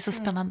 Ja, det är så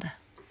spännande.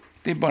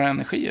 Det är bara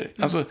energier.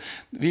 Alltså,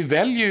 vi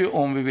väljer ju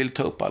om vi vill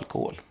ta upp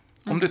alkohol.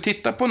 Om du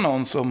tittar på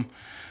någon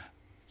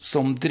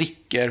som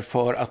dricker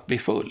för att bli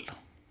full,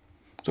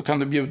 så kan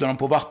du bjuda dem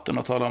på vatten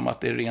och tala om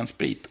att det är ren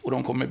sprit och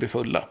de kommer bli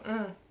fulla.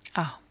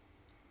 Ja.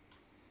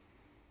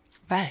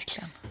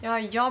 Verkligen. Ja,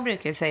 jag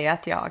brukar säga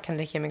att jag kan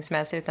dricka mycket som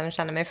helst utan att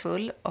känna mig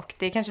full. Och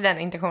det är kanske den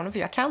intentionen, för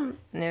jag kan,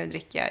 nu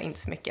dricker jag inte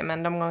så mycket,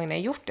 men de gångerna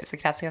jag gjort det så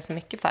krävs det ganska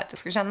mycket för att jag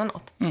ska känna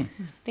något.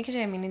 Det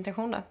kanske är min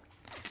intention då.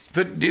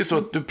 För det är så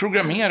att du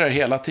programmerar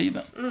hela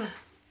tiden.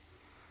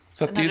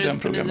 Så att det är ju den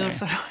programmeringen.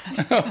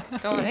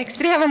 Då var det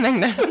extrema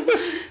mängder.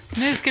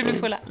 Nu ska du bli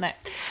fulla. Nej.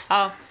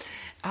 Ja.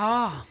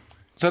 Ja.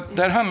 Så att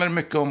där handlar det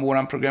mycket om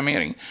våran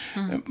programmering.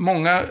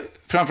 Många,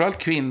 framförallt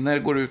kvinnor,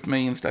 går ut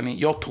med inställning,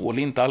 jag tål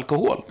inte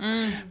alkohol.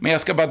 Men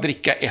jag ska bara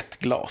dricka ett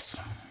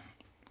glas.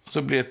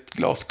 Så blir det ett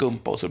glas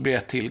skumpa och så blir det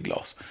ett till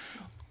glas.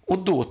 Och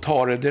då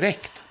tar det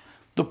direkt.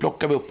 Då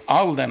plockar vi upp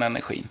all den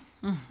energin.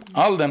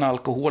 All den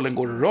alkoholen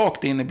går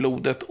rakt in i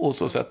blodet och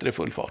så sätter det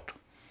full fart.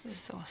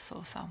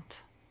 Så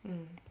sant.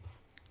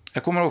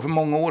 Jag kommer ihåg för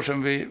många år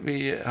sedan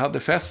vi hade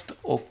fest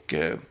och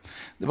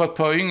det var ett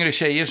par yngre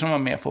tjejer som var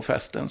med på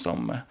festen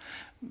som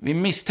vi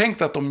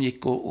misstänkte att de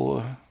gick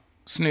och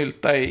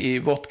snylta i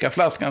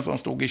vodkaflaskan som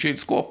stod i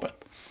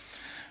kylskåpet.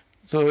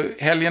 Så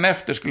helgen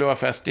efter skulle det vara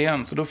fest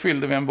igen, så då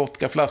fyllde vi en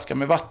vodkaflaska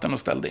med vatten och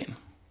ställde in.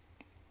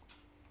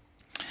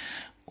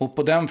 Och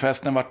på den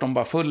festen var de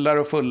bara fullare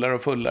och fullare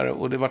och fullare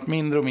och det var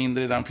mindre och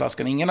mindre i den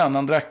flaskan. Ingen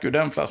annan drack ur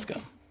den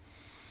flaskan.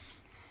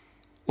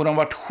 Och de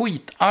var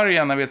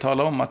skitarga när vi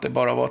talade om att det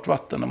bara var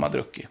vatten de hade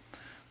druckit.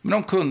 Men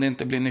de kunde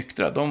inte bli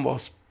nyktra, de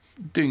var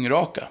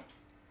dyngraka.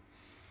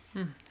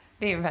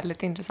 Det är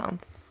väldigt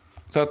intressant.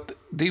 Så att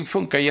det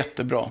funkar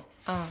jättebra.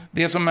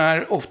 Det som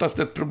är oftast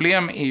ett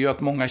problem är ju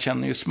att många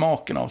känner ju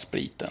smaken av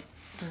spriten.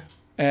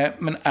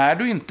 Men är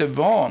du inte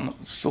van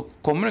så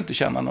kommer du inte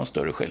känna någon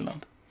större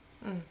skillnad.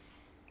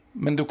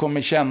 Men du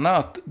kommer känna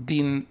att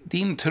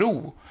din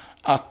tro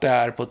att det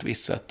är på ett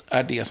visst sätt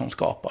är det som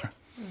skapar.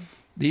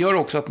 Det gör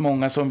också att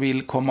många som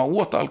vill komma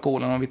åt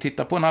alkoholen, om vi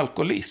tittar på en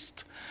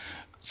alkoholist,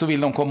 så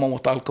vill de komma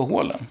åt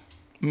alkoholen.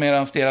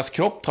 Medan deras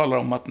kropp talar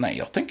om att nej,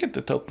 jag tänker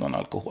inte ta upp någon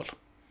alkohol.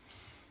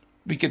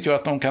 Vilket gör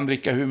att de kan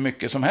dricka hur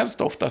mycket som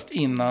helst oftast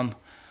innan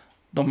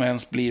de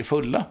ens blir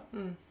fulla.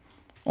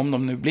 Om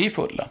de nu blir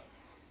fulla.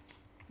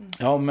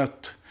 Jag har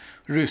mött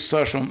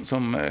ryssar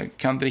som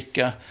kan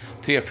dricka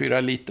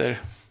 3-4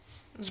 liter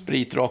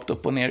sprit rakt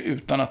upp och ner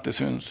utan att det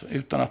syns,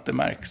 utan att det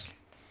märks.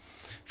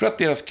 För att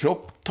deras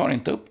kropp tar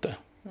inte upp det.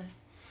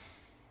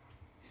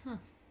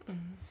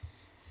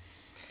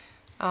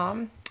 Ja.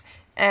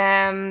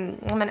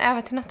 Men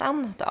över till något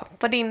annat då.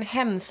 På din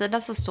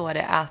hemsida så står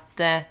det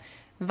att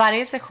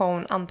varje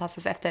session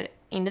anpassas efter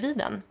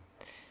individen.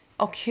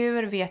 Och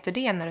hur vet du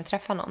det när du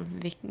träffar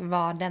någon?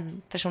 Vad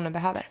den personen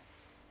behöver?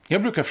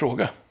 Jag brukar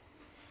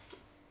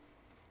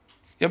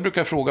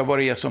fråga vad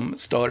det är som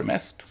stör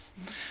mest.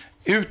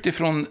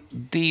 Utifrån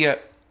det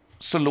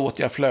så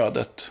låter jag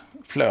flödet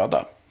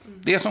flöda.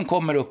 Det som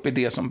kommer upp är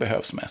det som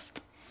behövs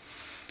mest.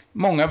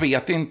 Många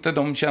vet inte,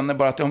 de känner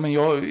bara att jag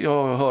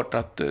har hört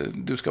att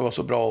du ska vara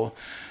så bra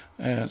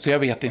så jag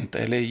vet inte,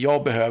 eller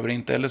jag behöver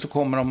inte, eller så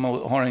kommer de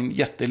och har en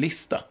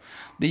jättelista.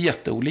 Det är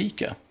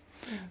jätteolika.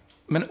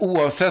 Men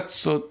oavsett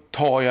så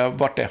tar jag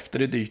vart efter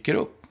det dyker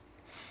upp.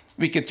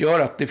 Vilket gör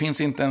att det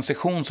finns inte en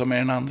session som är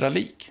den andra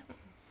lik.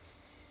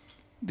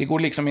 Det går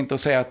liksom inte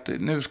att säga att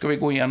nu ska vi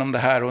gå igenom det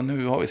här och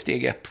nu har vi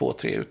steg 1, 2,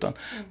 3, utan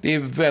det är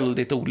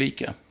väldigt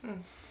olika.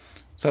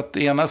 Så att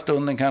ena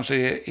stunden kanske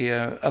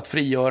är att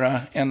frigöra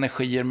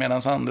energier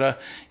medan andra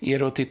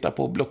är att titta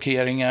på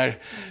blockeringar.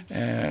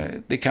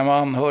 Det kan vara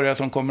anhöriga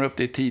som kommer upp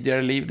i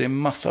tidigare liv. Det är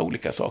massa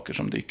olika saker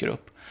som dyker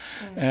upp.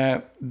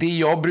 Det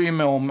jag bryr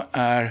mig om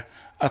är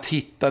att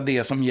hitta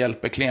det som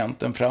hjälper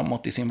klienten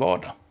framåt i sin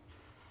vardag.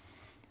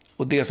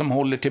 Och det som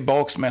håller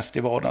tillbaks mest i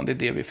vardagen, det är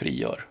det vi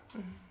frigör.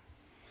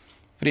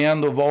 För det är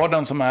ändå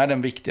vardagen som är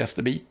den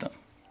viktigaste biten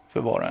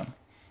för var och en.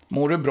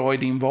 Mår du bra i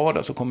din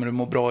vardag så kommer du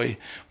må bra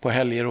på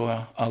helger och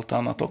allt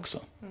annat också.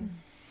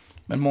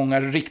 Men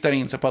många riktar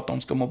in sig på att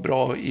de ska må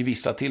bra i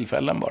vissa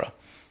tillfällen bara.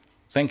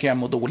 Sen kan jag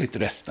må dåligt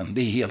resten,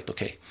 det är helt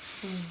okej.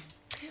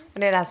 Och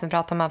det är det här som vi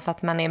pratar om, för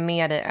att man är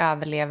mer i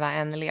överleva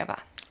än leva.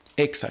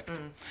 Exakt.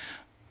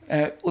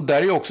 Och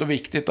där är det också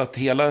viktigt att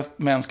hela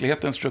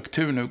mänsklighetens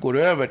struktur nu går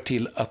över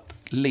till att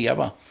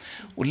leva.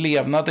 Och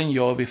levnaden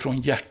gör vi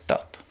från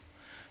hjärtat.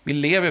 Vi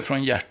lever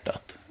från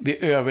hjärtat.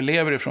 Vi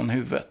överlever ifrån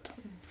huvudet.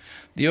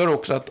 Det gör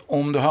också att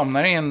om du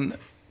hamnar i en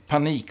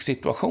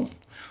paniksituation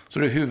så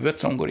är det huvudet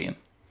som går in.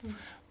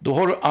 Då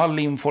har du all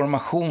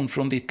information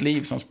från ditt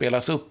liv som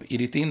spelas upp i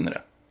ditt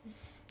inre.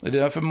 Och det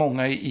är därför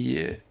många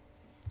i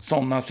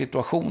sådana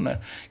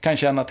situationer kan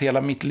känna att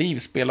hela mitt liv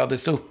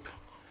spelades upp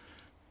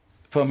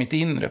för mitt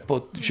inre på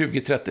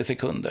 20-30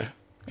 sekunder.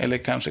 Eller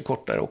kanske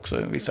kortare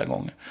också vissa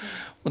gånger.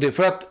 Och det är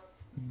för att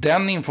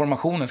den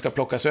informationen ska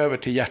plockas över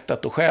till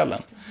hjärtat och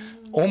själen.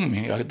 Om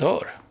jag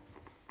dör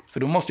För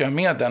då måste jag ha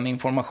med den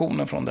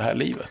informationen från det här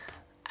livet.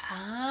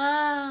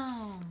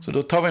 Så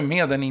då tar vi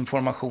med den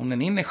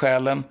informationen in i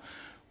själen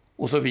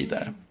och så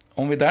vidare.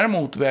 Om vi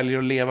däremot väljer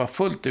att leva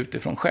fullt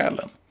utifrån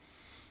själen,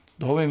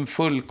 då har vi en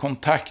full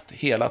kontakt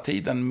hela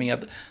tiden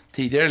med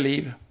tidigare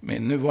liv,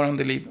 med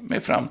nuvarande liv,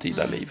 med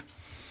framtida liv.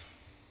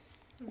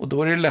 Och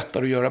då är det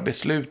lättare att göra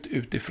beslut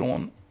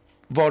utifrån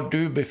var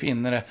du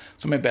befinner dig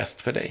som är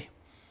bäst för dig.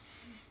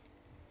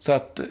 Så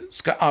att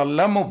ska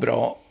alla må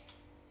bra,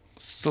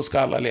 så ska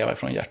alla leva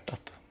från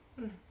hjärtat.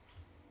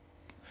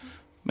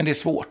 Men det är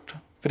svårt.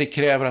 För det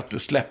kräver att du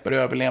släpper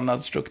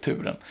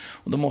överlevnadsstrukturen.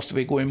 Och då måste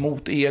vi gå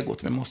emot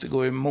egot. Vi måste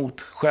gå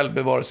emot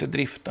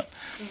självbevarelsedriften.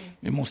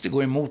 Vi måste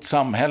gå emot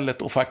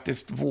samhället och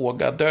faktiskt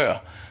våga dö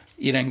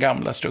i den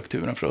gamla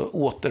strukturen för att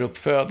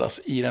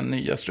återuppfödas i den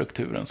nya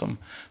strukturen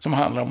som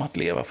handlar om att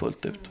leva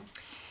fullt ut.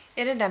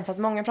 Är det den, för att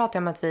många pratar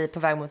om att vi är på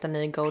väg mot en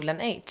ny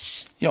golden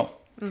age? Ja,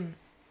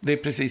 det är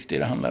precis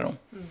det handlar om.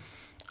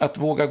 Att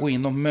våga gå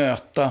in och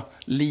möta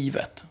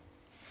livet.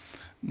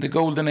 The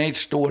golden age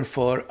står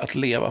för att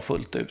leva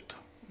fullt ut.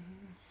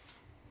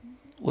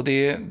 Och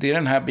det är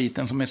den här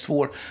biten som är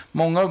svår.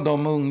 Många av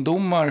de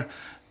ungdomar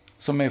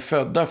som är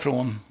födda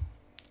från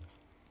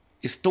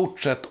i stort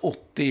sett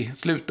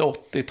slutet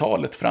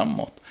 80-talet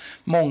framåt.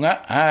 Många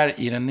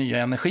är i den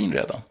nya energin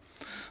redan.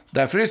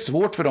 Därför är det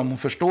svårt för dem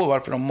att förstå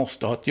varför de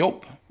måste ha ett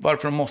jobb.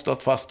 Varför de måste ha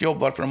ett fast jobb.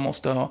 Varför de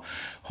måste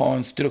ha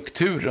en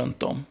struktur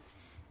runt om.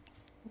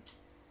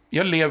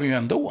 Jag lever ju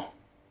ändå.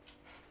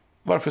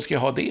 Varför ska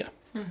jag ha det?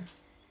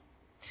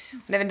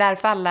 Det är väl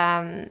därför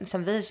alla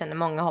som vi känner,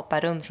 många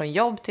hoppar runt från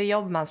jobb till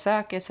jobb. Man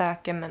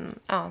söker, men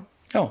ja.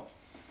 Ja,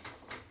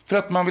 för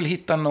att man vill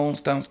hitta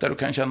någonstans där du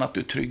kan känna att du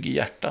är trygg i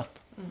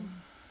hjärtat.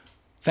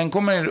 Sen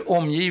kommer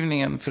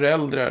omgivningen,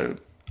 föräldrar,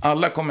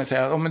 alla kommer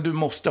säga att men du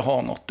måste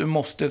ha något, du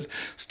måste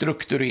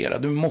strukturera,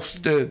 du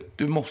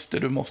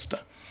måste.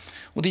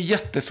 Och det är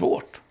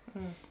jättesvårt.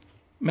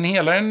 Men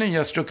hela den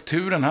nya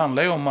strukturen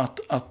handlar ju om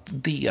att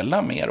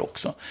dela mer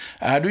också.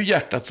 Är du i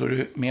hjärtat så är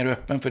du mer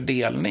öppen för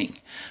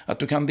delning. Att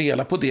du kan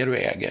dela på det du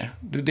äger.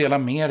 Du delar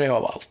med dig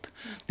av allt.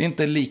 Det är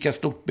inte lika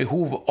stort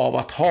behov av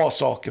att ha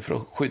saker för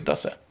att skydda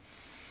sig.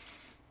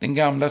 Den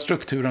gamla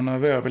strukturen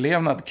av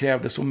överlevnad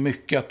krävde så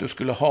mycket att du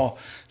skulle ha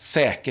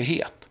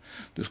säkerhet.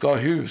 Du ska ha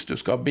hus, du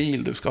ska ha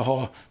bil, du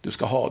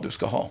ska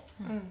ha.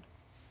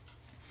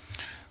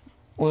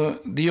 Och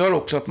det gör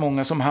också att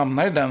många som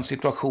hamnar i den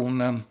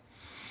situationen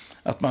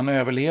att man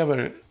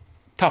överlever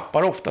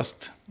tappar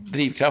oftast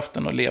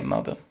drivkraften och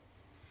levnaden.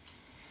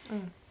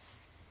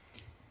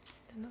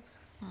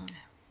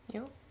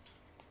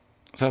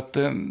 Så att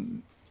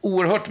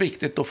oerhört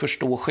viktigt att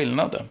förstå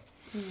skillnaden.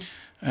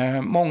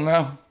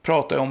 Många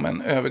pratar om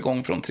en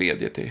övergång från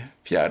 3:e till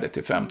 4:e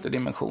till 5:e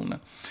dimensionen.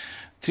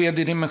 3:e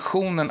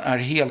dimensionen är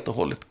helt och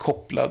hållet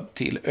kopplad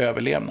till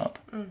överlevnad.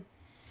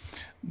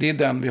 Det är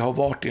den vi har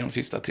varit i de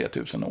sista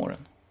 3000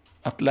 åren.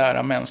 Att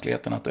lära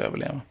mänskligheten att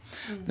överleva.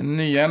 Den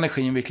nya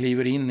energin vi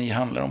kliver in i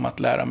handlar om att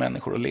lära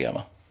människor att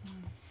leva.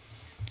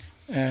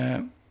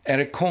 Är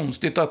det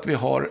konstigt att vi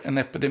har en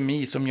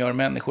epidemi som gör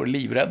människor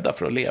livrädda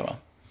för att leva?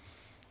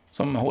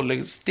 Som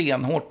håller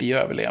stenhårt i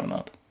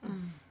överlevnad.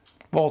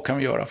 Vad kan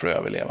vi göra för att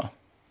överleva?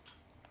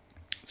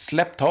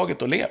 Släpp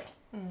taget och lev.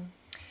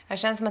 Det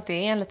känns som att det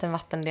är en liten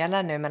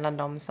vattendelare nu mellan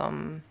de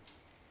som...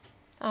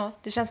 Ja,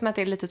 det känns som att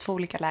det är lite två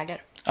olika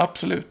läger.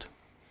 Absolut.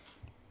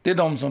 Det är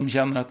de som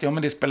känner att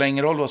men det spelar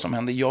ingen roll vad som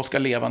händer, jag ska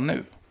leva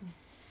nu.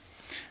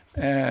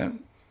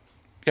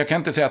 Jag kan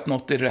inte säga att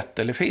något är rätt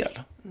eller fel.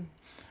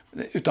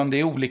 Utan det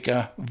är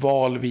olika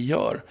val vi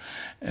gör.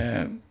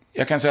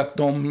 Jag kan säga att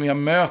de jag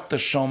möter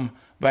som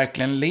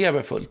verkligen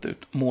lever fullt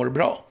ut mår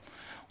bra.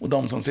 Och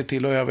de som ser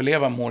till att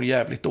överleva mår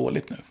jävligt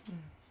dåligt nu.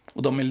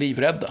 Och de är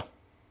livrädda.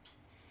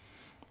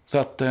 Så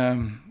att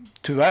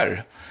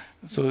tyvärr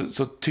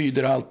så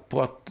tyder allt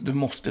på att du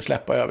måste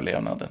släppa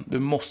överlevnaden. Du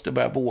måste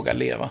börja våga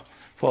leva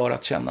för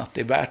att känna att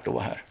det är värt att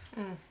vara här.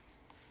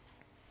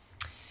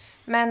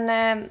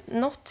 Men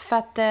något för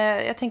att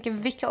jag tänker,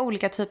 vilka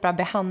olika typer av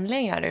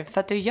behandling gör du? För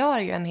att du gör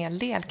ju en hel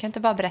del. Kan du inte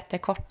bara berätta i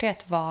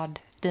korthet vad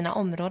dina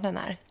områden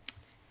är?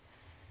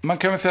 Man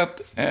kan väl säga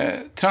att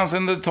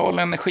transcendental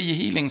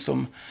energihealing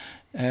som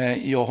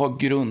jag har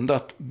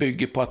grundat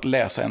bygger på att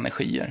läsa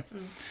energier.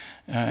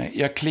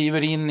 Jag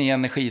kliver in i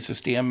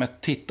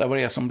energisystemet, tittar vad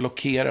det är som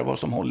blockerar, vad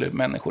som håller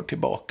människor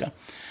tillbaka.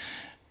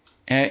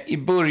 I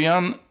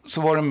början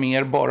så var det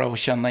mer bara att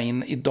känna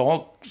in.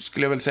 Idag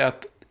skulle jag väl säga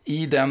att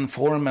i den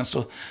formen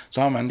så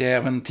använder jag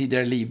även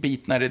tidigare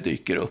livbit när det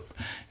dyker upp.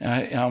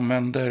 Jag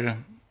använder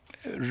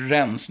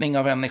rensning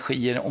av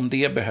energier om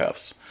det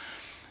behövs.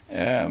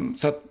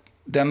 Så att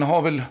den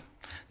har väl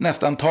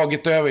nästan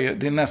tagit över.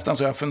 Det är nästan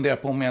så jag funderar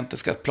på om jag inte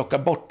ska plocka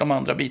bort de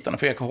andra bitarna.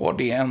 För jag har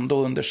det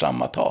ändå under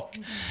samma tak.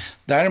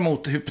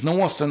 Däremot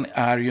hypnosen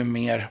är ju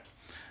mer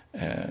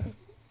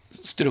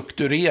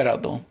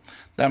strukturerad då.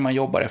 Där man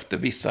jobbar efter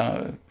vissa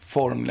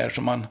formler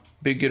som man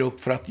bygger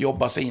upp för att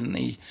jobba sig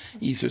in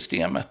i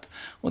systemet.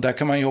 Och där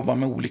kan man jobba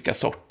med olika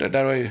sorter.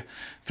 Där har ju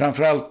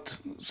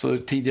framförallt så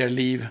tidigare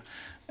liv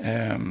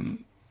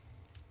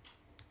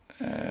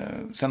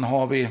Sen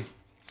har vi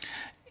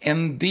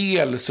en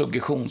del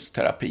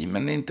suggestionsterapi,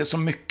 men inte så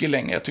mycket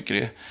längre. Jag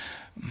tycker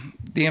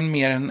det är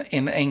mer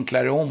en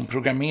enklare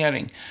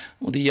omprogrammering.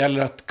 Och det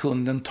gäller att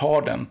kunden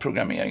tar den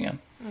programmeringen.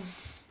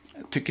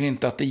 Jag tycker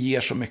inte att det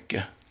ger så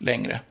mycket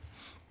längre.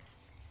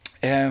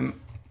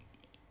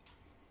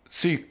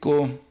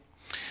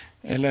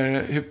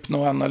 Eller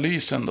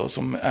hypnoanalysen då,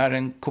 som är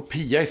en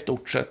kopia i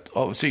stort sett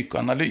av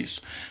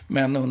psykoanalys,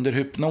 men under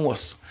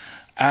hypnos,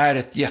 är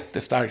ett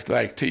jättestarkt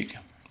verktyg.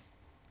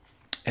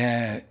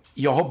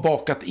 Jag har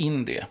bakat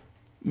in det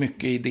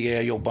mycket i det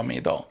jag jobbar med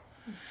idag.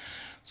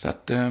 Så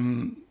att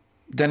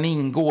den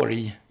ingår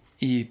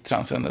i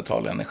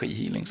transcendental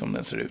energihealing som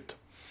den ser ut.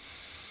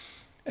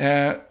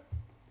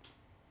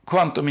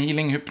 Quantum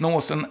healing,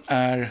 hypnosen,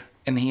 är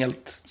en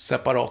helt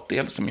separat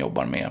del som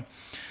jobbar med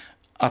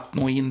att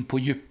nå in på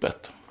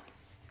djupet.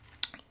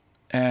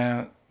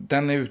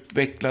 Den är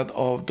utvecklad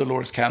av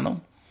Dolores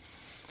Cannon.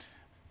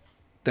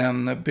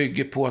 Den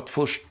bygger på att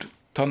först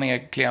ta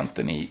ner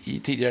klienten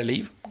i tidigare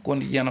liv, gå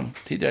igenom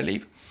tidigare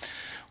liv,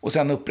 och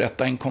sen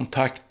upprätta en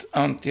kontakt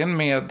antingen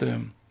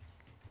med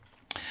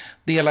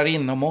delar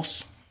inom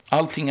oss.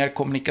 Allting är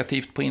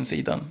kommunikativt på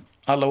insidan.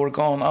 Alla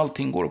organ,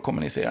 allting går att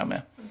kommunicera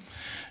med.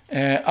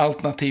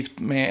 Alternativt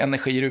med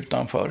energier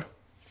utanför.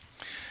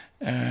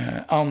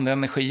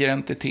 Andenergier,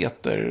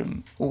 entiteter,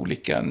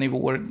 olika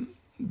nivåer.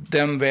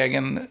 Den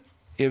vägen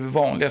är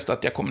vanligast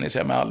att jag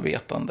kommunicerar med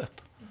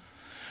allvetandet.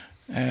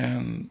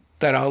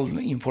 Där all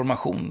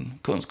information,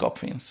 kunskap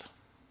finns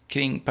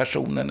kring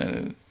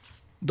personen,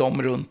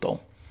 de runt om.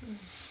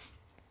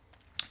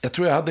 Jag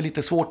tror jag hade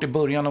lite svårt i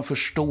början att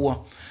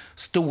förstå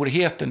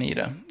storheten i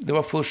det. Det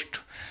var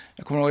först,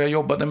 jag kommer ihåg, jag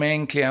jobbade med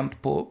en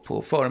klient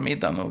på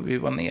förmiddagen och vi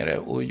var nere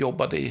och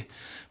jobbade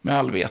med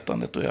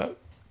allvetandet, och jag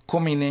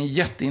kom in i en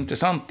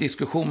jätteintressant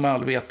diskussion med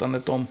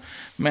allvetandet om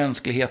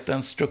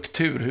mänsklighetens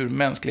struktur, hur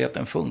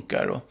mänskligheten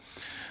funkar. Och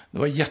det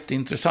var en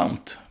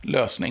jätteintressant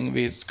lösning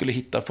vi skulle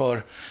hitta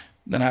för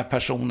den här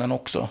personen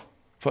också,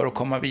 för att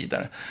komma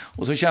vidare.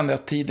 Och så kände jag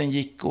att tiden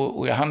gick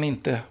och jag hann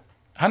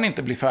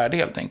inte bli färdig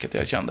helt enkelt.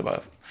 Jag kände bara,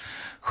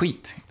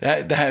 skit,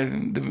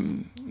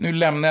 nu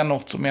lämnar jag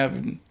något som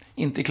jag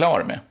inte är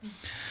klar med.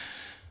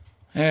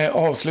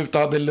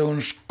 Avslutade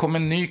lunch, kom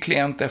en ny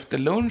klient efter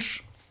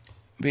lunch.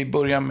 Vi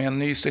börjar med en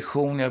ny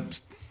session, jag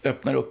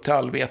öppnar upp till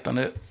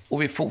allvetande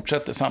och vi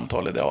fortsätter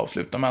samtalet, det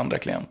avslutar med andra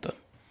klienter.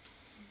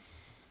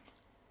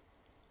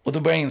 Och då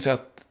börjar jag inse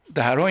att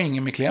det här har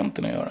inget med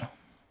klienten att göra.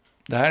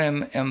 Det här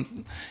är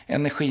en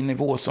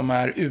energinivå som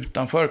är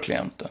utanför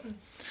klienten.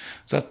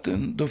 Så att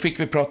då fick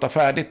vi prata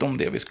färdigt om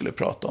det vi skulle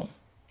prata om.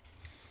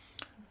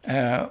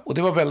 Och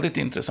det var väldigt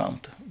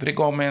intressant. För det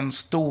gav mig en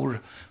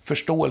stor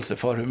förståelse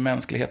för hur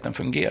mänskligheten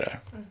fungerar.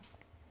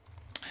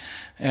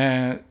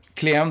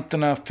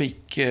 Klienterna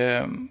fick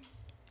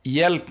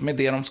hjälp med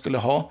det de skulle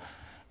ha.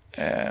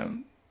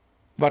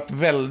 Vart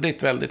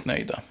väldigt, väldigt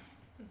nöjda.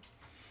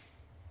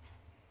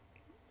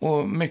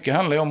 Och mycket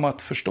handlar ju om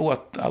att förstå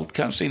att allt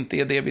kanske inte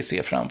är det vi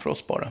ser framför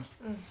oss bara.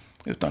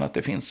 Utan att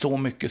det finns så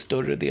mycket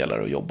större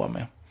delar att jobba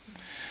med.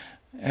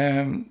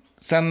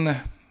 Sen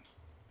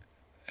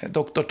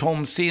Dr.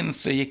 Tom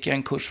Sins gick jag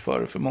en kurs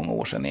för många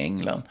år sedan i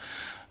England.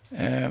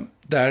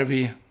 Där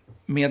vi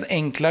med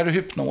enklare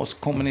hypnos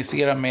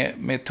kommunicerar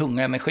med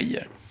tunga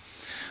energier.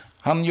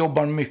 Han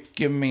jobbar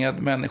mycket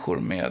med människor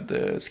med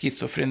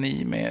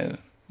schizofreni, med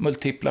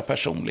multipla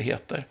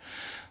personligheter.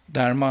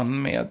 Där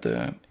man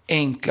med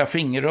enkla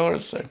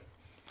fingerrörelser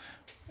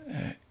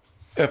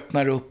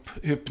öppnar upp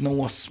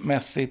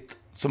hypnosmässigt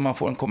så man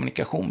får en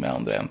kommunikation med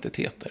andra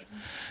entiteter.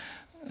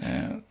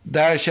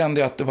 Där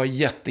kände jag att det var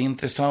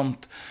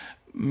jätteintressant,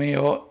 men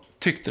jag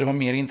tyckte det var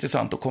mer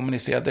intressant att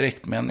kommunicera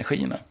direkt med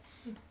energierna.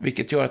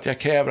 Vilket gör att jag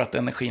kräver att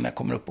energierna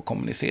kommer upp och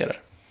kommunicerar.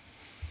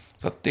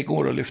 Så att det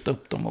går att lyfta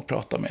upp dem och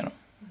prata med dem.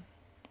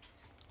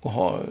 Och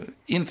ha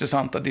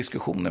intressanta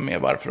diskussioner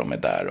med varför de är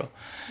där.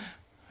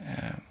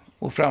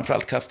 Och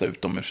framförallt kasta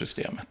ut dem ur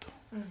systemet.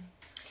 För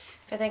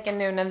jag tänker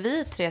nu när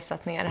vi tre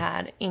satt ner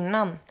här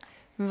innan.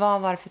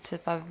 Vad var det för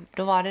typ av...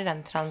 Då var det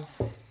den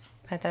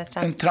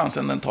en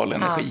transcendental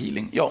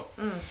energihealing, ja.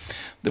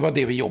 Det var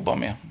det vi jobbar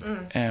med.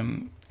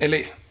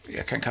 Eller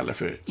jag kan kalla det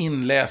för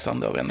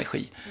inläsande av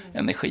energi.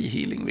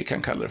 Energihealing, vi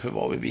kan kalla det för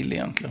vad vi vill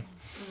egentligen.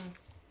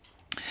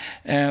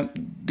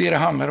 Det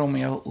handlar om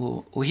är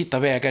att hitta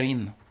vägar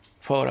in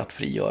för att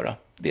frigöra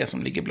det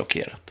som ligger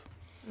blockerat.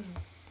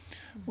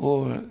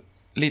 Och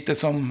lite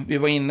som vi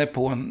var inne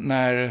på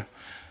när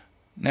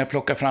jag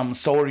plockar fram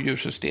sorg ur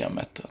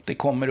systemet. Att det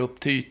kommer upp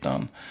till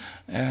ytan.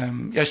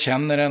 Jag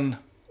känner den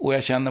och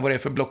jag känner vad det är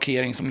för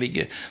blockering som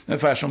ligger.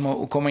 Ungefär som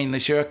att komma in i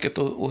köket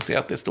och se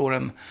att det står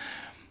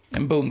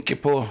en bunke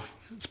på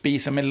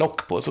spisen med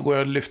lock på. Så går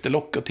jag och lyfter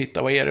lock och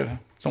tittar, vad är det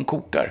som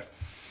kokar?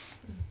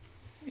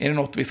 Är det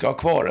något vi ska ha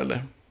kvar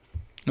eller?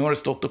 Nu har det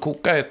stått och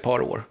kokat ett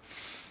par år.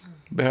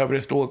 Behöver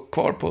det stå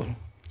kvar på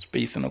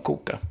spisen och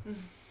koka?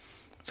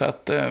 Så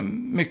att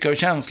mycket av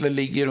känslor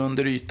ligger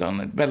under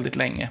ytan väldigt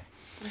länge.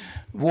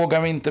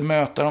 Vågar vi inte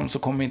möta dem så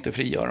kommer vi inte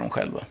frigöra dem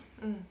själva.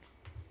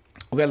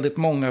 Och väldigt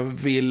många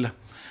vill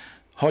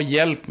ha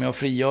hjälp med att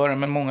frigöra,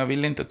 men många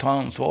vill inte ta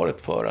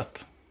ansvaret för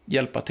att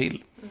hjälpa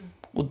till.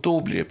 Och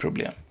då blir det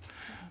problem.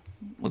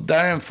 Och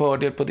där är en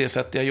fördel på det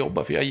sättet jag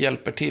jobbar, för jag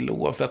hjälper till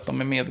oavsett om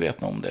de är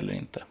medvetna om det eller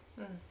inte.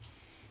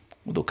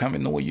 Och då kan vi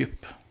nå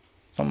djup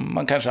som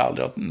man kanske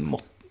aldrig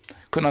har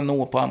kunnat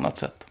nå på annat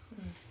sätt.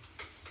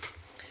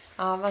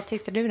 Ja, vad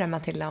tyckte du där,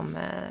 Matilda, om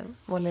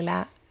vår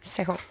lilla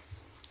session?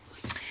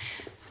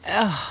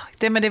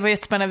 Det var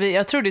jättespännande.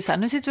 Jag trodde ju så här,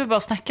 nu sitter vi bara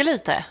och snackar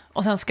lite.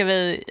 Och sen ska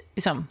vi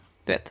liksom,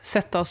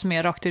 sätta oss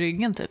mer rakt i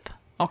ryggen typ.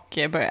 Och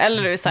börja,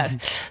 eller det är så här,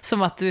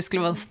 som att det skulle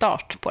vara en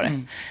start på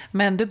det.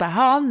 Men du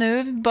bara,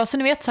 nu, bara så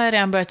ni vet så har jag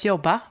redan börjat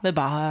jobba. Vi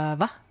bara,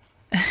 va?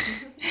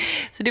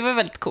 Så det var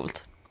väldigt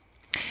coolt.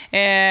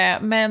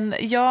 Men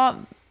ja,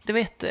 det var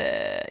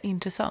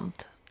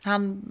jätteintressant.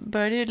 Han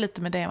började ju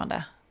lite med det,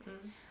 Amanda.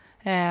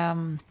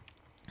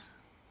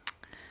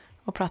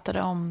 Och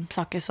pratade om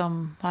saker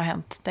som har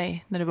hänt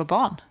dig när du var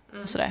barn.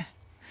 Och sådär.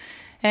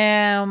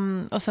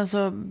 Och sen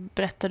så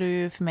berättade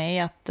du för mig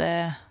att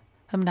det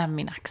här med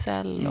min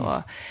axel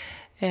och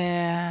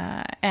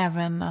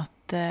även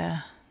att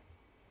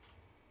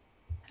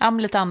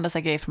lite andra så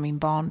grejer från min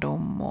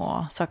barndom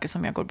och saker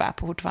som jag går bär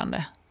på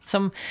fortfarande.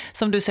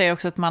 Som du säger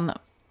också, att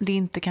det är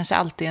inte kanske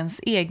alltid ens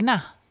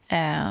egna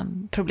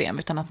problem,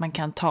 utan att man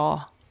kan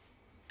ta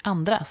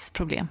andras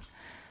problem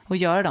och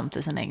göra dem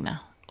till sina egna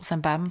och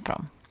sen bär man på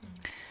dem.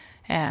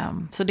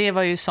 Så det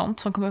var ju sånt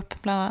som kom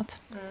upp bland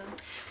annat.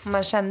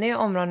 Man känner ju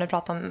områden du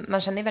pratar om,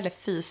 man känner ju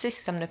väldigt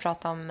fysiskt, som du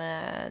pratar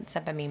om till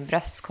exempel min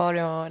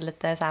bröstkorg och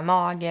lite så här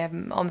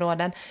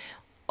mageområden.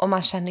 Och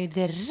man känner ju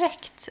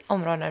direkt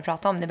områden du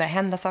pratar om. Det börjar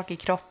hända saker i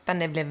kroppen,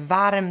 det blir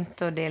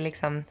varmt och det är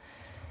liksom,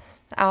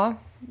 ja,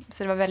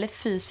 så det var väldigt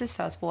fysiskt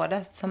för oss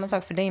båda. Samma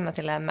sak för dig,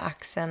 Matilda, med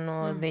axeln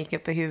och det gick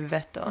upp i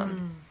huvudet. Och...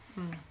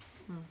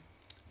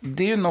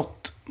 Det är ju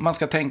något man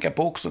ska tänka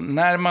på också.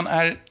 När man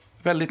är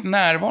väldigt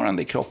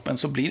närvarande i kroppen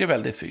så blir det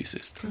väldigt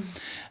fysiskt.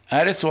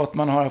 Är det så att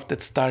man har haft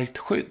ett starkt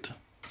skydd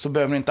så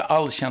behöver det inte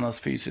alls kännas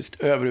fysiskt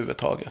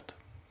överhuvudtaget.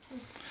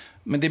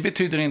 Men det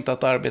betyder inte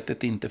att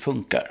arbetet inte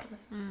funkar.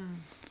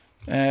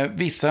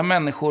 Vissa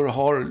människor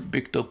har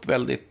byggt upp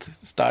väldigt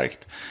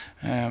starkt.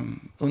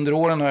 Under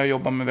åren har jag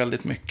jobbat med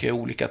väldigt mycket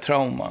olika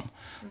trauman.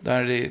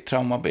 Där det är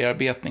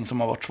traumabearbetning som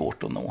har varit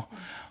svårt att nå.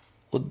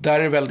 Och där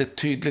är det väldigt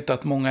tydligt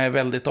att många är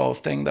väldigt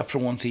avstängda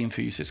från sin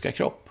fysiska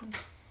kropp.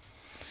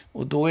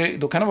 Och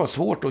då kan det vara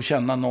svårt att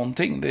känna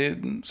någonting. Det är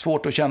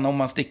svårt att känna om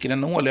man sticker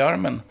en nål i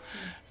armen.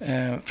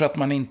 För att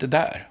man är inte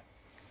där.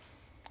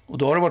 Och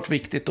då har det varit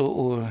viktigt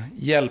att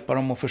hjälpa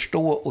dem att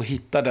förstå och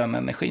hitta den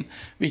energin.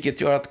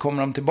 Vilket gör att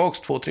kommer de tillbaka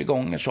 2-3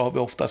 gånger så har vi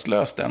oftast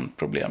löst den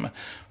problemet.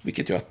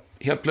 Vilket gör att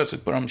helt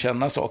plötsligt börjar de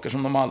känna saker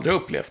som de aldrig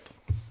upplevt.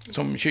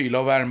 Som kyla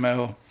och värme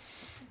och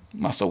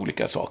massa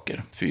olika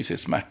saker.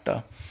 Fysisk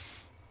smärta.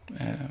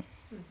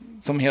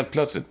 Som helt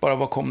plötsligt bara,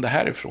 var kom det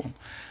här ifrån?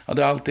 Ja,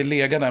 det har alltid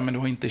legat där men du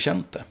har inte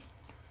känt det.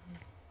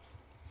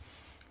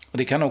 Och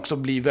det kan också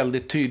bli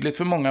väldigt tydligt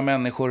för många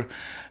människor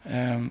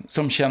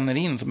som känner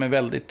in, som är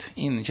väldigt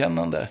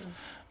inkännande.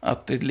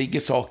 Att det ligger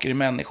saker i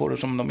människor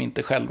som de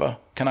inte själva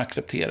kan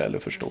acceptera eller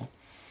förstå.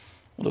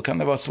 Och då kan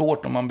det vara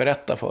svårt om man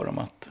berättar för dem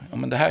att ja,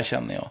 men det här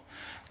känner jag.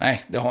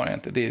 Nej, det har jag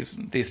inte.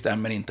 Det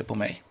stämmer inte på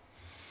mig.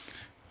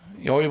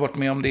 Jag har ju varit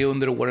med om det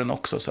under åren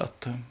också, så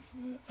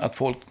att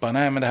folk bara,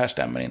 nej men det här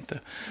stämmer inte.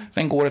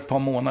 Sen går ett par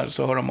månader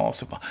så hör de av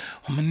sig och bara,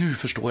 ja men nu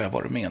förstår jag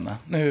vad du menar.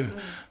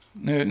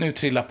 Nu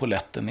trillar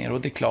polletten ner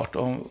och det är klart.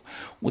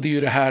 Och det är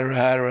ju det här och det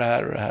här och det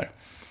här och det här.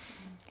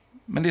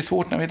 Men det är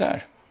svårt när vi är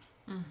där.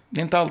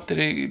 Det är inte alltid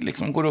det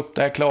liksom går upp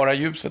det här klara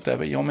ljuset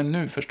över, ja men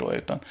nu förstår jag.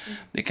 Utan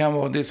det kan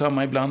vara det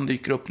samma, ibland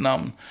dyker upp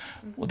namn.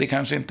 Och det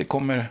kanske inte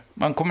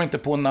man kommer inte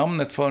på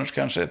namnet förrän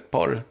kanske ett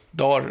par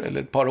dagar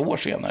eller ett par år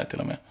senare till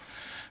och med.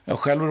 Jag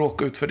själv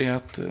råkar ut för det,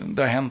 att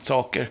det har hänt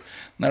saker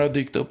när det har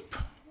dykt upp.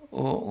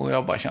 Och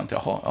jag bara känt,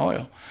 jaha,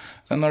 ja.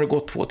 Sen har det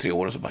gått 2-3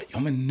 år och så bara, ja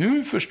men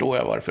nu förstår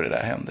jag varför det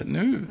där hände.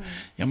 Nu,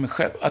 ja men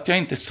själv, att jag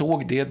inte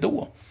såg det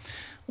då.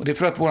 Och det är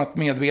för att vårt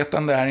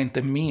medvetande är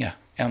inte med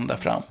ända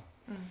fram.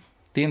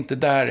 Det är inte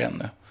där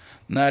ännu.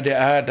 När det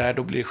är där,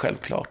 då blir det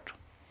självklart.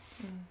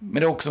 Men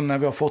det är också när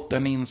vi har fått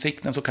den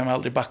insikten så kan vi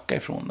aldrig backa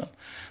ifrån den.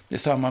 Det är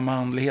samma med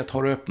andlighet.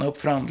 Har du öppnat upp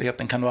för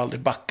andligheten kan du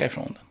aldrig backa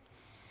ifrån den.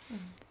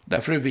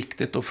 Därför är det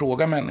viktigt att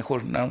fråga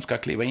människor när de ska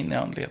kliva in i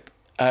andlighet.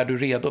 Är du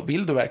redo?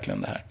 Vill du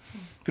verkligen det här?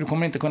 För du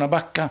kommer inte kunna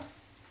backa.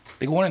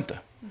 Det går inte.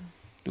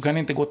 Du kan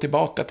inte gå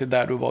tillbaka till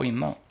där du var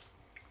innan.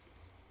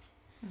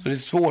 Så det är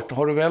svårt.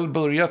 Har du väl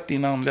börjat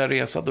din andliga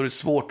resa, då är det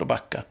svårt att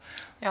backa.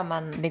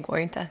 Ja, det går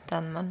ju inte.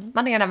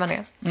 Man är där man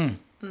är.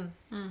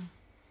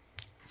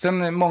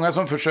 Sen många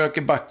som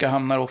försöker backa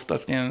hamnar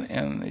oftast i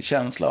en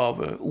känsla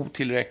av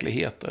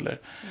otillräcklighet. Eller,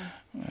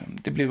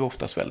 det blir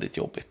oftast väldigt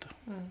jobbigt.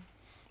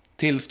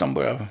 Tills de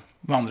börjar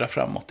vandra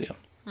framåt igen.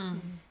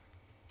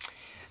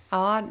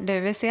 Ja,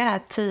 vi ser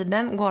att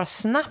tiden går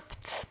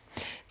snabbt.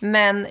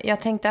 Men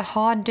jag tänkte,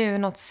 har du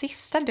något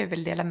sista du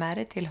vill dela med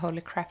dig till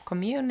Holy Crap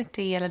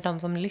Community eller de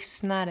som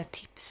lyssnar, ett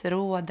tips,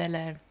 råd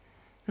eller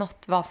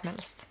något, vad som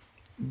helst?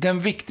 Den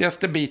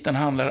viktigaste biten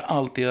handlar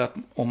alltid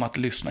om att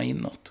lyssna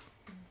inåt.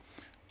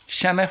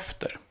 Känn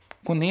efter.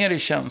 Gå ner i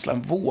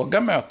känslan.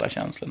 Våga möta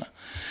känslorna.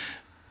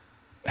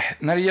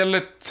 När det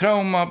gäller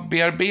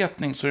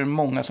traumabearbetning så är det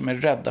många som är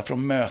rädda för att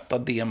möta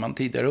det man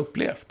tidigare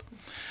upplevt.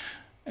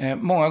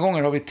 Många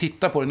gånger har vi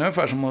tittat på det,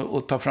 ungefär som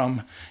att ta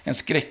fram en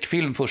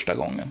skräckfilm första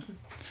gången.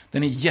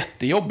 Den är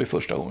jättejobbig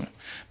första gången.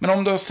 Men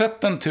om du har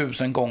sett den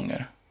 1000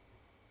 gånger,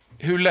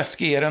 hur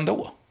läskig är den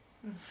då?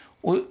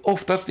 Och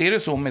oftast är det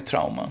så med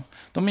trauman.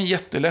 De är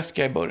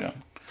jätteläskiga i början.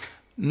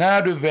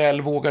 När du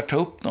väl vågar ta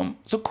upp dem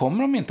så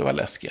kommer de inte vara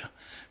läskiga.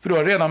 För du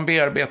har redan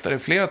bearbetat det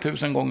flera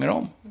 1000 gånger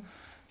om.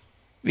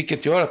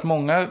 Vilket gör att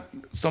många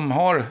som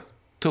har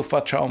tuffa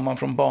trauman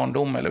från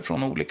barndom eller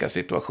från olika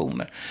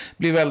situationer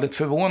blir väldigt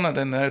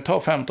förvånade när det tar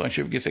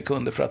 15-20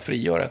 sekunder för att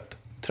frigöra ett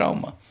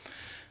trauma.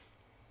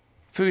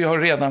 För vi har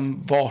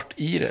redan varit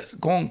i det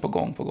gång på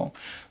gång på gång.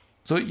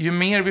 Så ju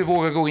mer vi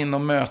vågar gå in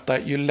och möta,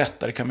 ju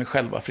lättare kan vi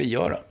själva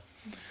frigöra.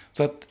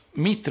 Så att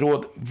mitt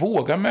råd,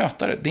 våga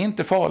möta det. Det är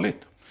inte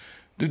farligt.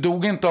 Du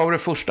dog inte av det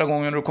första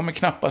gången och du kommer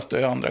knappast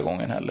dö andra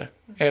gången heller.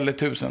 Eller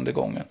 1000:e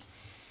gången.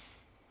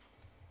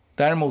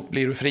 Däremot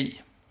blir du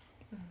fri.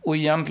 Och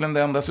egentligen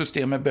det enda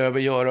systemet behöver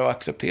göra och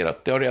acceptera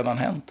att det har redan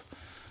hänt.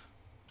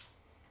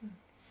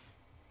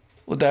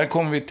 Och där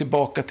kommer vi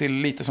tillbaka till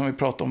lite som vi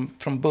pratade om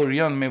från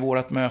början med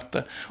vårt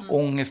möte.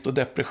 Ångest och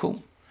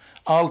depression.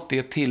 Allt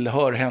det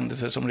tillhör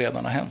händelser som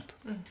redan har hänt.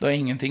 Det har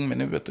ingenting med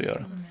nuet att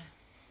göra.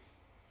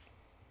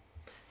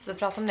 Så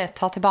prata om det,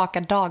 ta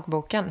tillbaka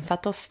dagboken. För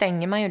att då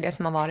stänger man ju det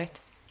som har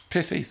varit.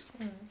 Precis.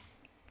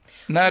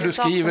 När du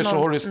skriver så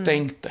har du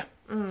stängt det.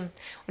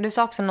 Och du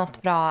sa också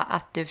något bra,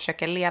 att du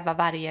försöker leva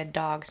varje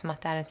dag som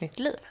att det är ett nytt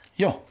liv.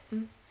 Ja.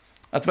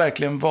 Att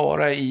verkligen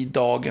vara i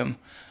dagen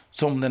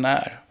som den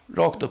är.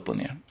 Rakt upp och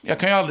ner. Jag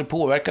kan ju aldrig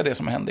påverka det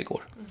som hände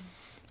igår.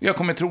 Jag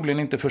kommer troligen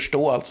inte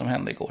förstå allt som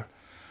hände igår.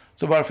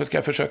 Så varför ska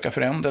jag försöka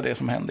förändra det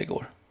som hände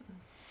igår?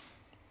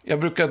 Jag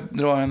brukar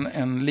dra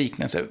en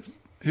liknelse.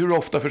 Hur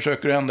ofta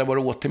försöker du ändra vad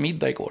du åt till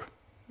middag igår?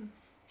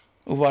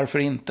 Och varför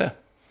inte?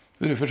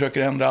 Hur du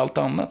försöker ändra allt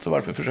annat, så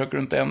varför försöker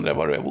du inte ändra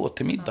vad du åt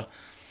till middag?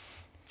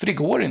 För det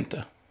går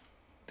inte.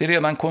 Det är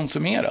redan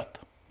konsumerat.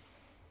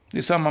 Det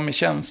är samma med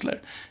känslor.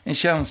 En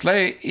känsla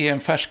är en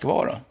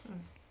färskvara.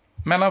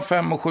 Mellan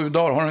 5 och 7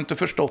 dagar, har du inte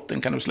förstått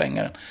den kan du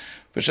slänga den.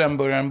 För sen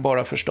börjar den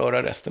bara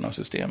förstöra resten av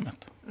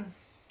systemet.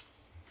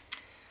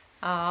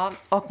 Ja,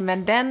 och med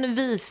den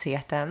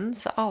visheten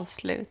så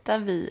avslutar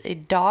vi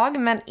idag.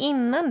 Men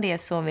innan det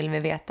så vill vi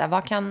veta,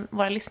 var kan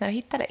våra lyssnare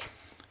hitta dig?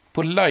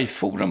 På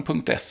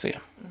lifeforum.se.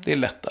 Det är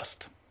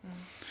lättast.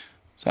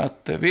 Så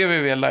att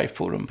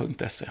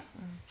www.lifeforum.se.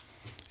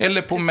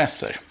 Eller på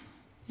mässor.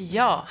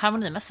 Ja,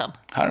 Harmonimässan.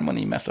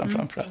 Harmonimässan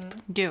framförallt.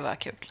 Gud vad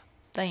kul.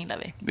 Den gillar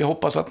vi. Vi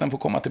hoppas att den får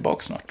komma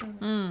tillbaka snart.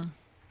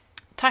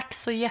 Tack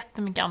så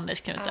jättemycket,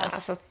 Anders Knutas. Ja,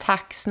 alltså,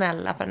 tack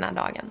snälla för den här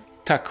dagen.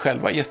 Tack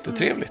själva,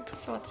 jättetrevligt.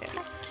 Så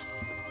trevligt.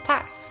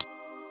 Tack.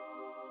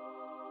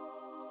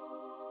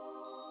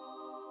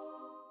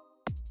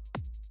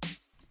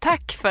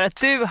 Tack för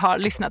att du har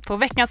lyssnat på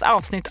veckans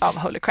avsnitt av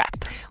Holy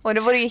Crap. Och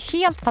det vore ju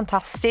helt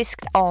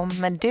fantastiskt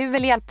om du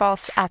vill hjälpa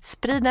oss att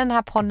sprida den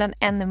här podden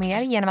ännu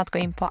mer genom att gå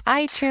in på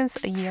iTunes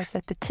och ge oss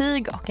ett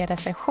betyg och en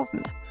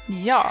recension.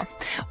 Ja,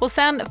 och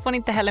sen får ni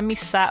inte heller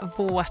missa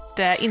vårt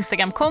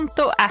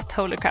Instagramkonto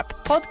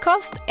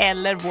 @holycrappodcast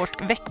eller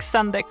vårt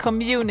växande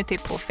community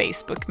på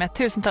Facebook med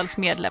tusentals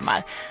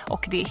medlemmar,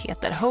 och det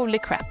heter Holy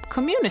Crap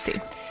Community.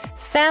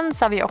 Sen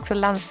så har vi också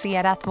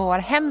lanserat vår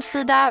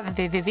hemsida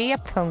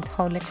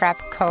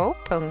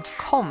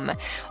www.holycrapco.com,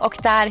 och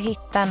där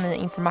hittar ni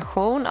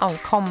information om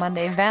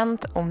kommande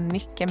event och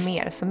mycket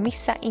mer, så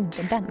missa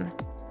inte den.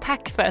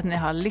 Tack för att ni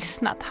har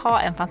lyssnat.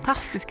 Ha en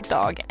fantastisk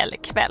dag eller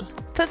kväll.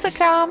 Puss och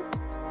kram!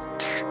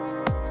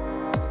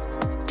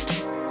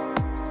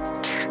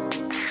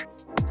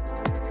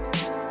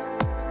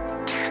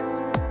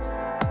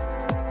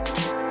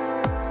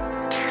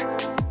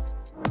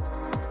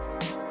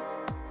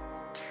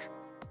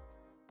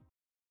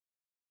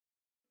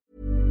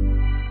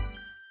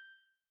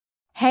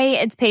 Hey,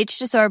 it's Paige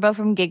DeSorbo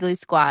from Giggly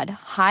Squad.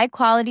 High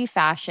quality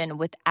fashion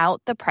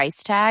without the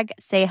price tag.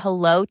 Say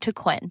hello to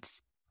Quince.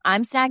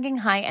 I'm snagging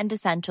high-end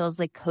essentials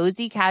like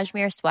cozy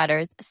cashmere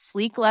sweaters,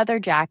 sleek leather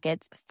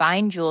jackets,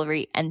 fine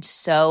jewelry, and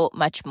so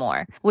much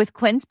more. With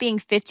Quince being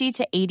 50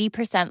 to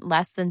 80%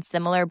 less than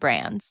similar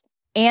brands.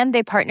 And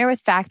they partner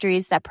with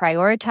factories that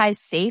prioritize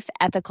safe,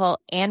 ethical,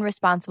 and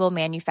responsible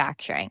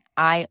manufacturing.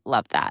 I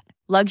love that.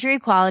 Luxury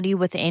quality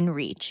within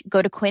reach.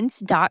 Go to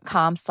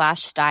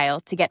quince.com/style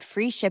to get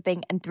free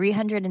shipping and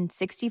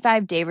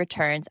 365-day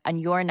returns on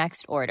your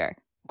next order.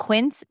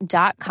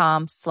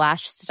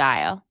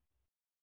 Quince.com/style.